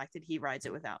handle the fact that he rides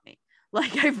it without me.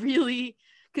 Like I really,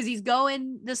 because he's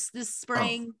going this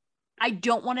spring. I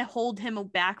don't want to hold him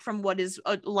back from what is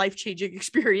a life-changing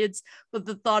experience, but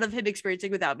the thought of him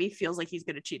experiencing without me feels like he's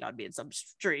going to cheat on me in some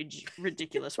strange,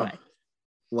 ridiculous way.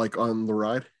 Like on the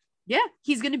ride? Yeah,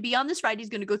 he's going to be on this ride. He's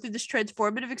going to go through this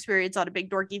transformative experience on a big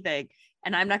dorky thing,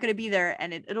 and I'm not going to be there,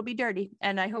 and it'll be dirty,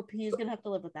 and I hope he's going to have to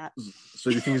live with that. So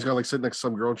you think he's going to like sit next to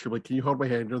some girl and she'll be like, can you hold my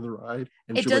hand during the ride?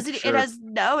 And it doesn't. Like, sure.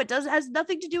 It has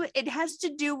nothing to do with. It has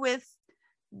to do with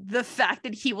the fact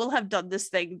that he will have done this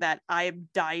thing that I am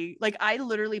dying. Like I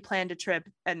literally planned a trip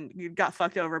and got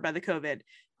fucked over by the COVID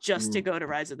just to go to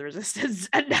Rise of the Resistance,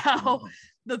 and now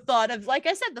the thought of, like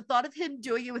I said, the thought of him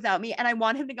doing it without me, and I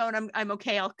want him to go, and I'm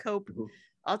okay. I'll cope.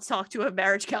 I'll talk to a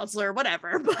marriage counselor or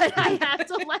whatever, but I have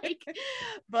to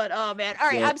but oh man. All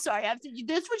right. Yeah. I'm sorry.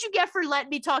 This is what you get for letting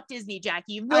me talk Disney,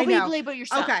 Jackie. You know me about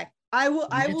yourself. Okay. I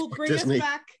will bring us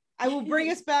back. I will bring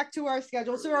us back to our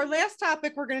schedule. So our last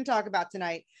topic we're going to talk about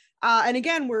tonight. And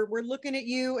again, we're looking at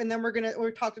you, and then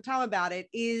we'll talk to Tom about it,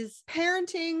 is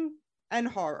parenting and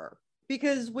horror.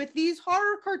 Because with these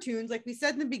horror cartoons, like we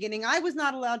said in the beginning, I was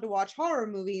not allowed to watch horror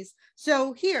movies.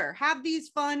 So here, have these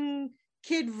fun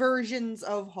kid versions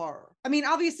of horror? I mean,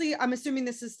 obviously, I'm assuming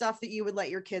this is stuff that you would let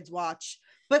your kids watch,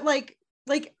 but like,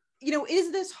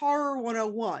 is this horror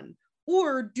 101?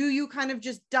 Or do you kind of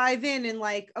just dive in and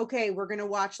like, okay, we're going to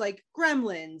watch like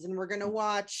Gremlins and we're going to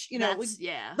watch, like Hocus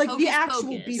the actual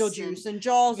Pocus Beetlejuice and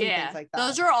Jaws and things like that.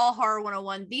 Those are all horror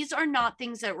 101. These are not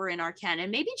things that were in our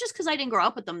canon. Maybe just because I didn't grow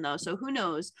up with them though. So who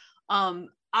knows?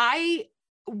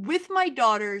 With my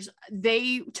daughters,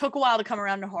 they took a while to come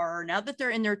around to horror. Now that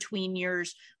they're in their tween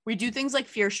years, we do things like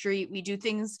Fear Street. We do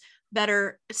things that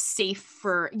are safe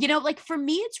for, like for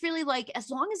me, it's really like, as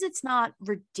long as it's not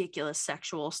ridiculous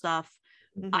sexual stuff,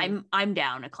 I'm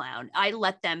down a clown. I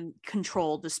let them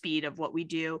control the speed of what we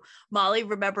do. Molly,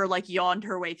 remember, like yawned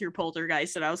her way through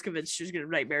Poltergeist, and I was convinced she was gonna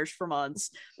have nightmares for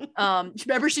months.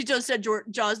 Remember she just said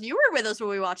Jaws. You were with us when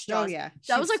we watched Jaws. Oh yeah,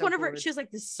 that was like one of her. She was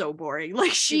like, "This is so boring."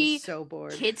 Like she was so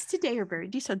bored. Kids today are very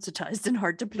desensitized and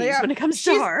hard to please when it comes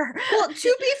to horror. Well,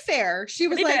 to be fair, she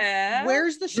was like,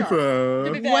 "Where's the shark?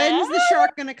 When's the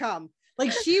shark gonna come?"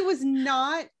 Like she was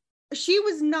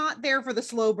not there for the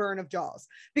slow burn of Jaws,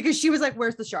 because she was like,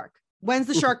 where's the shark? When's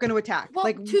the shark going to attack?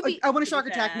 I want a shark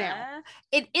attack now.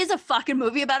 It is a fucking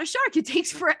movie about a shark. It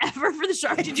takes forever for the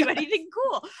shark to do anything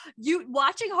cool.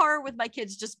 Watching horror with my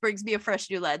kids just brings me a fresh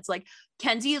new lens. Like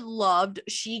Kenzie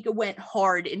she went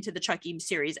hard into the Chucky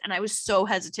series, and I was so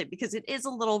hesitant because it is a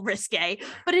little risque,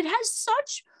 but it has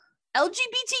such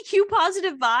LGBTQ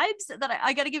positive vibes that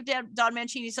I got to give Don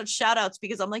Mancini such shout outs,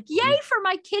 because I'm like, yay for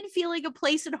my kid feeling a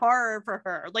place in horror for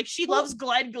her. Like she loves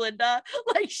Glinda.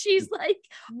 Like she's like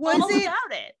all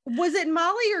about it. Was it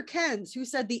Molly or Ken's who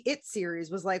said the It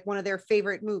series was like one of their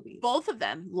favorite movies? Both of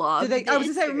them loved. I was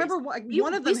gonna say, I remember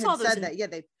one of them had said that. Yeah,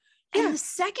 And the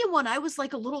second one, I was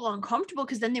like a little uncomfortable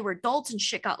because then they were adults and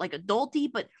shit got like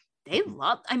adulty, but they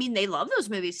love those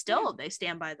movies still. They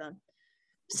stand by them.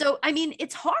 So, I mean,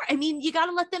 it's hard. I mean, you got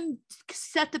to let them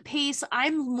set the pace.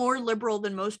 I'm more liberal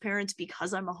than most parents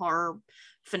because I'm a horror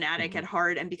fanatic at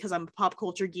heart and because I'm a pop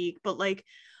culture geek. But like,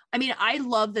 I mean, I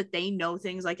love that they know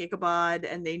things like Ichabod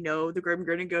and they know the Grim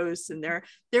Grinning Ghosts, and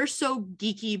they're so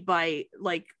geeky by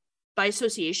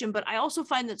association. But I also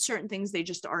find that certain things they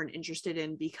just aren't interested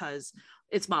in because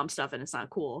it's mom stuff and it's not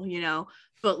cool,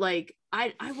 But like,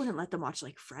 I wouldn't let them watch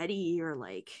like Freddy or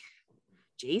like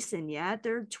Jason yet.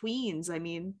 They're tweens. I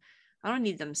mean, I don't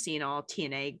need them seeing all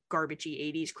TNA garbagey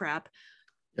 80s crap.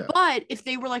 Yeah. But if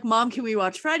they were like, Mom, can we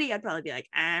watch Freddy? I'd probably be like,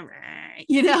 I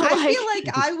feel like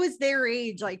I was their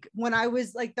age, like when I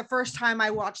was like the first time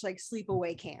I watched like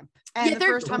Sleepaway Camp and the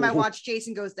first time I watched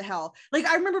Jason Goes to Hell. Like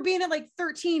I remember being at like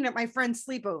 13 at my friend's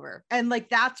sleepover, and like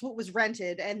that's what was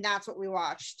rented and that's what we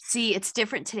watched. See, it's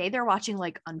different today. They're watching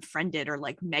like Unfriended or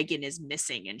like Megan is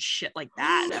Missing and shit like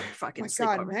that. Fucking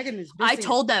God, Megan is I Missing.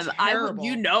 told them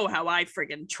you know how I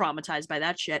friggin' traumatized by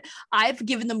that shit. I've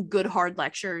given them good hard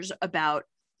lectures about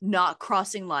not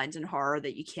crossing lines in horror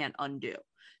that you can't undo.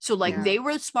 So like they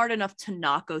were smart enough to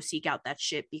not go seek out that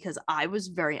shit, because I was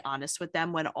very honest with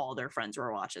them when all their friends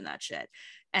were watching that shit.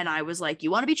 And I was like,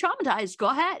 you want to be traumatized, go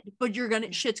ahead, but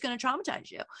shit's gonna traumatize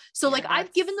you. So like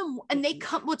I've given them, and they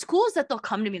come, what's cool is that they'll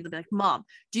come to me and they'll be like, Mom,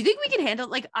 do you think we can handle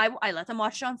it? Like I let them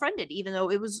watch it Unfriended, even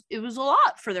though it was a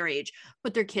lot for their age,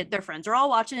 but their friends are all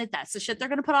watching it. That's the shit they're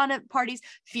gonna put on at parties.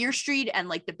 Fear Street and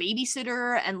like The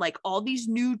Babysitter and like all these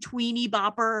new tweeny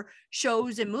bopper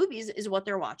shows and movies is what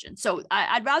they're watching. So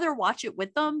I'd rather watch it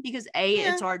with them because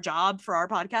it's our job for our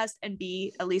podcast, and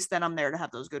B, at least then I'm there to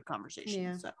have those good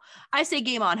conversations. So I say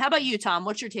game on. How about you, Tom?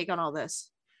 What's your take on all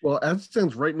this? Well, as it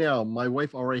stands right now, my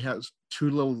wife already has 2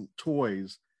 little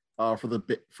toys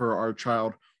for our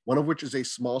child. One of which is a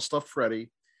small stuffed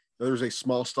Freddy. The other is a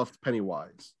small stuffed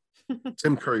Pennywise,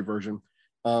 Tim Curry version.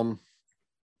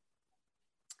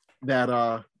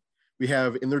 That we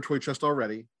have in their toy chest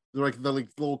already. They're like the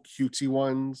little cutesy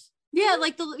ones. Yeah,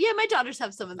 my daughters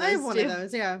have some of those. I have one of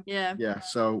those. Yeah.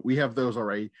 So we have those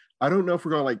already. I don't know if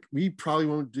we're gonna we probably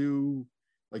won't do.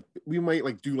 Like we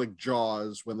might do like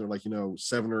Jaws when they're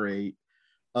 7 or 8.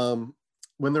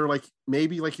 When they're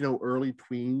maybe early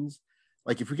tweens.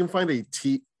 Like if we can find a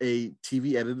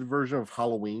TV edited version of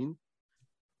Halloween.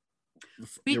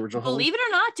 The original believe it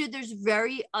or not, dude, there's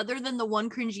other than the one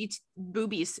cringy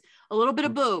boobies, a little bit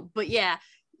of boob, but yeah.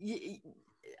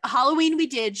 Halloween we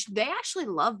did. They actually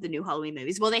loved the new Halloween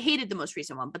movies. Well, they hated the most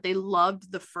recent one, but they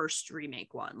loved the first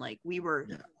remake one. Like we were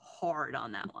hard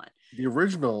on that one. The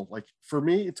original, for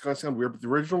me, it's gonna sound weird, but the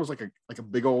original was like a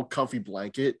big old comfy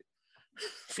blanket.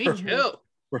 Me too.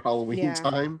 For Halloween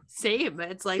time. Same.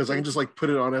 It's like because I can just put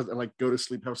it on and go to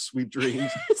sleep, have sweet dreams.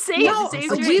 Same.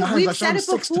 We've said it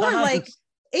before.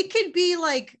 it could be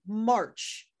like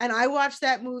March and I watch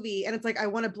that movie and it's like I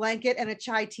want a blanket and a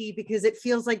chai tea because it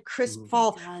feels like crisp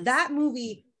fall. That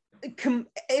movie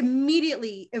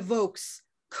immediately evokes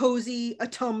cozy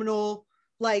autumnal,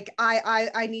 like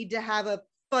I need to have a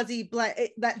fuzzy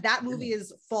blanket. That movie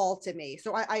is fall to me,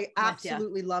 so I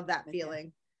absolutely love that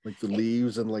feeling. Like the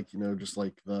leaves and like, you know, just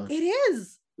like the it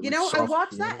is, you know, I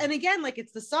watched that and again, like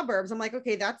it's the suburbs. I'm like,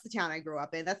 okay, that's the town I grew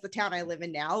up in, that's the town I live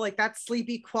in now, like that's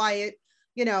sleepy, quiet,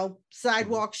 you know,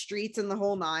 sidewalk streets and the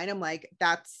whole nine. I'm like,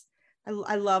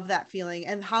 I love that feeling.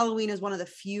 And Halloween is one of the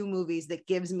few movies that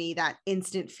gives me that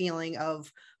instant feeling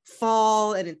of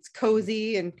fall and it's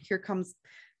cozy and here comes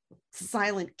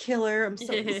silent killer. I'm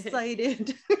so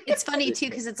excited. It's funny too,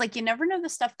 because it's like you never know the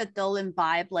stuff that they'll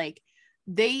imbibe. Like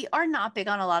they are not big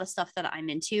on a lot of stuff that I'm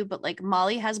into, but like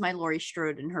Molly has my Laurie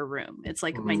Strode in her room. It's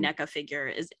like my NECA figure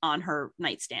is on her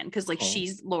nightstand because like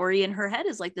she's Laurie in her head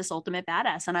is like this ultimate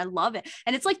badass, and I love it.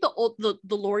 And it's like the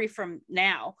Laurie from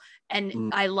now,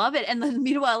 and I love it. And then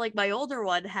meanwhile, like my older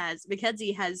one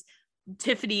Mackenzie has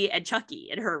Tiffany and Chucky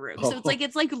in her room. So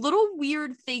it's like little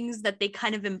weird things that they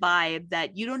kind of imbibe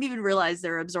that you don't even realize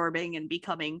they're absorbing and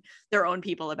becoming their own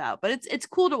people about. But it's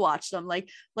cool to watch them. Like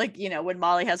you know, when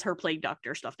Molly has her Plague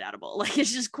Doctor stuffed animal, like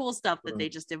it's just cool stuff that they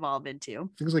just evolve into.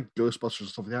 Things like Ghostbusters and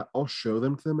stuff like that, I'll show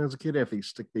them to them as a kid. If they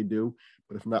stick, they do.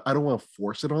 But if not, I don't want to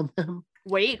force it on them.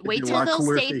 Wait till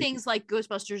they'll say things like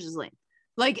Ghostbusters is lame.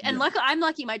 Like, and I'm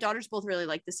lucky my daughters both really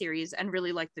like the series and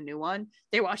really like the new one.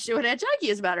 They watched it with Aunt Jackie,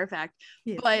 as a matter of fact.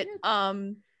 Yeah. But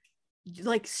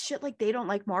like shit, like they don't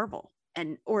like Marvel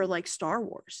or like Star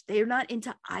Wars. They're not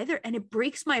into either, and it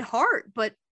breaks my heart,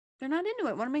 but they're not into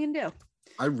it. What am I gonna do?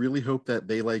 I really hope that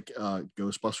they like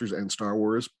Ghostbusters and Star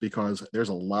Wars, because there's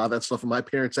a lot of that stuff in my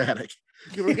parents' attic.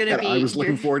 I was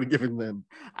looking forward to giving them.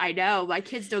 I know my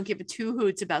kids don't give a two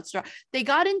hoots about Star. They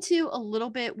got into a little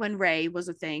bit when Rey was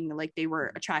a thing, like they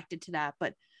were attracted to that,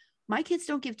 but my kids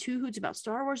don't give two hoots about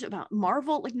Star Wars, about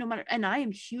Marvel, like no matter. And I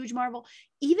am huge Marvel.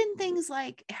 Even things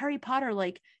like Harry Potter,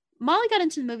 like Molly got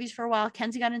into the movies for a while,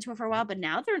 Kenzie got into it for a while, but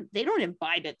now they don't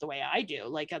imbibe it the way I do,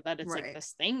 like that it's like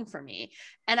this thing for me.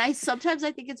 And I sometimes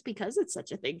think it's because it's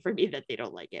such a thing for me that they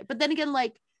don't like it. But then again,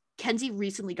 like Kenzie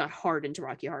recently got hard into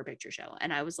Rocky Horror Picture Show,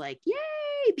 and I was like,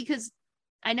 yay, because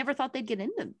I never thought they'd get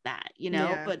into that, you know.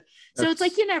 Yeah. But so it's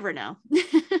like you never know.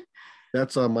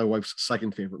 That's my wife's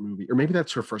second favorite movie, or maybe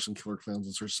that's her first, and Killer Clowns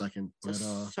is her second. But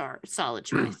solid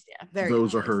choice. Yeah,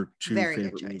 those are her two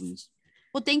favorite movies.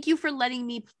 Well, thank you for letting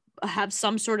me have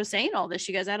some sort of say in all this.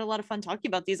 You guys, I had a lot of fun talking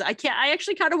about these. I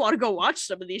actually kind of want to go watch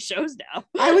some of these shows now.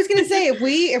 I was gonna say,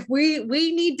 if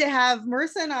we need to have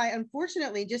Marissa and I,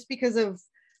 unfortunately, just because of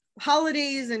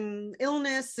holidays and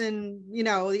illness and, you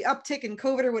know, the uptick in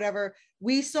COVID or whatever,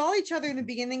 we saw each other in the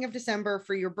beginning of December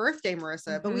for your birthday,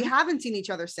 Marissa, but we haven't seen each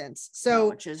other since.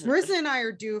 So Marissa and I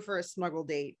are due for a smuggle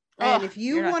date. And if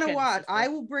you want to watch,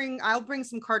 I'll bring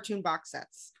some cartoon box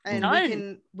sets,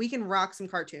 and we can rock some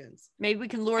cartoons. Maybe we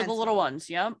can lure the little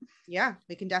ones. Yep. Yeah,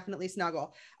 we can definitely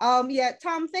snuggle. Yeah,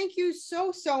 Tom, thank you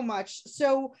so much.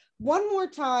 So one more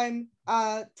time,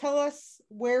 tell us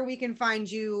where we can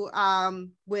find you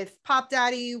with Pop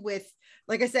Daddy, with,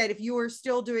 like I said, if you are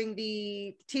still doing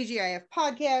the TGIF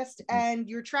podcast and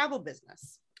your travel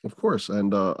business. Of course.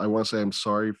 And I want to say I'm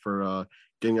sorry for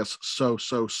getting us so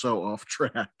off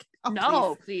track. Oh,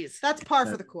 no, please. That's par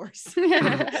for the course.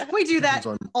 We do that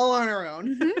all on our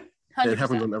own. It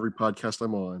happens on every podcast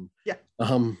I'm on. Yeah.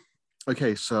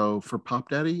 Okay, so for Pop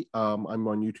Daddy, I'm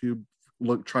on YouTube.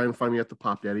 Try and find me at the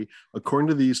Pop Daddy. According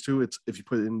to these two, it's if you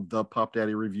put in the Pop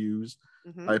Daddy reviews,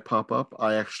 I pop up.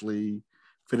 I actually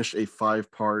finished a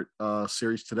 5-part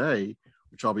series today,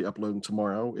 which I'll be uploading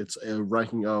tomorrow. It's a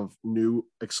ranking of new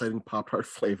exciting Pop-Tart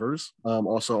flavors.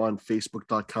 Also on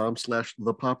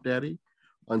Facebook.com/thepopdaddy,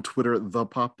 on Twitter, The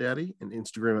Pop Daddy, and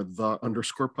Instagram at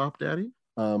 _Pop Daddy.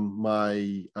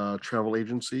 My travel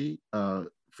agency,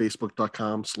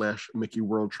 Facebook.com/Mickey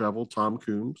World Travel, Tom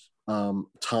Coombs.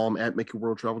 Tom at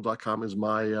MickeyWorldTravel.com is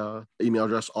my email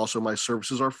address. Also, my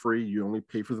services are free. You only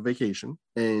pay for the vacation.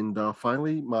 And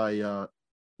finally, my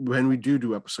when we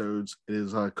do episodes, it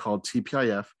is called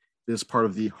TPIF. It is part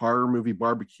of the Horror Movie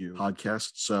Barbecue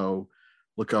podcast. So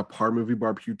look up Horror Movie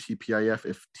Barbecue TPIF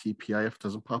if TPIF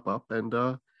doesn't pop up,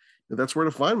 and that's where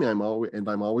to find me. I'm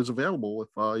always available if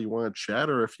you want to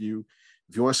chat, or if you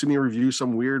want to see me review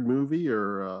some weird movie,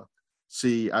 or I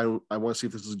want to see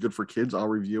if this is good for kids. I'll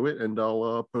review it and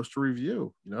I'll post a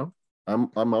review. You know,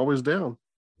 I'm always down.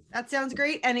 That sounds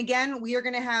great. And again, we are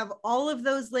going to have all of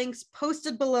those links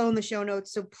posted below in the show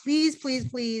notes. So please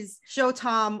show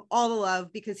Tom all the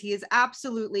love, because he is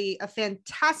absolutely a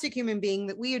fantastic human being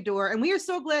that we adore. And we are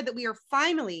so glad that we are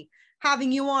finally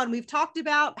having you on. We've talked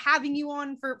about having you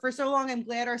on for so long. I'm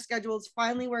glad our schedules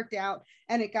finally worked out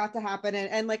and it got to happen.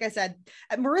 And like I said,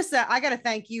 Marissa, I got to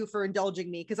thank you for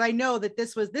indulging me, because I know that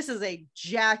this is a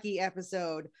Jackie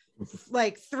episode,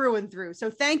 like through and through.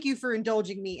 So thank you for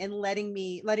indulging me and letting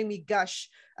me gush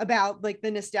about like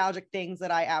the nostalgic things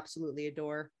that I absolutely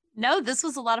adore. No, this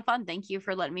was a lot of fun. Thank you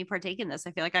for letting me partake in this.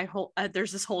 I feel like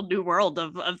there's this whole new world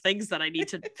of things that I need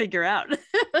to figure out.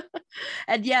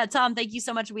 And yeah, Tom, thank you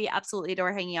so much. We absolutely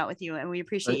adore hanging out with you, and we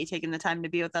appreciate you taking the time to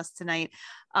be with us tonight.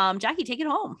 Jackie, take it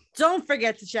home. Don't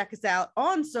forget to check us out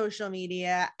on social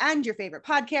media and your favorite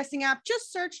podcasting app.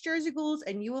 Just search Jersey Ghouls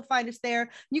and you will find us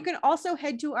there. You can also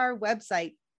head to our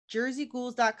website,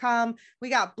 jerseyghouls.com. We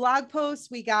got blog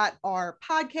posts, we got our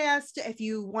podcast. If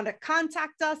you want to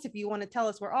contact us, if you want to tell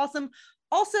us we're awesome.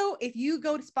 Also, if you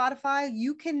go to Spotify,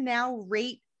 you can now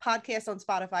rate podcasts on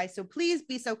Spotify. So please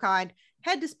be so kind,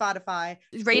 head to Spotify.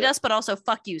 Rate us, but also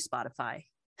fuck you, Spotify.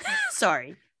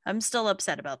 Sorry. I'm still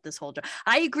upset about this whole job.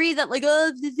 I agree that like,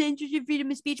 oh, this is interested in freedom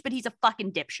of speech, but he's a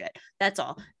fucking dipshit. That's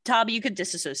all. Tom, you could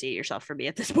disassociate yourself from me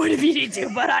at this point if you need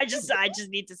to, but I just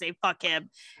need to say fuck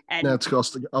him. And that's cool.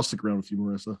 I'll stick around with you,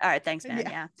 Marissa. All right, thanks, man.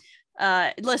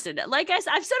 Yeah. Listen, like I've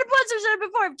said it once, I've said it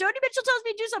before. If Joni Mitchell tells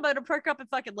me to do something, I'm gonna perk up and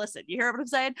fucking listen. You hear what I'm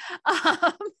saying?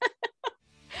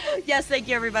 Yes, thank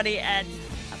you, everybody, and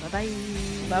bye-bye.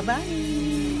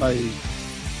 Bye-bye. Bye.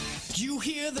 You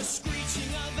hear the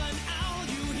screeching of an owl,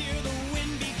 you hear the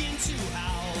wind begin to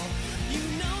howl. You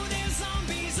know there's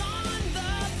zombies on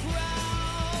the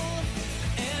prowl,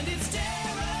 and it's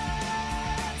terror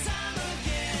time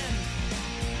again.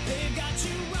 They've got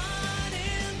you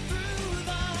running through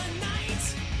the night.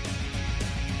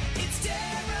 It's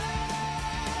terror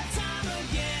time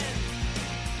again,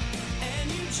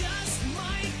 and you just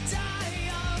might die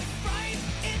of fright.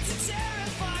 It's a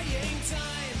terrifying time.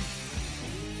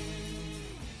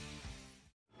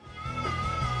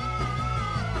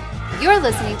 You're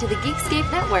listening to the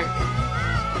Geekscape Network.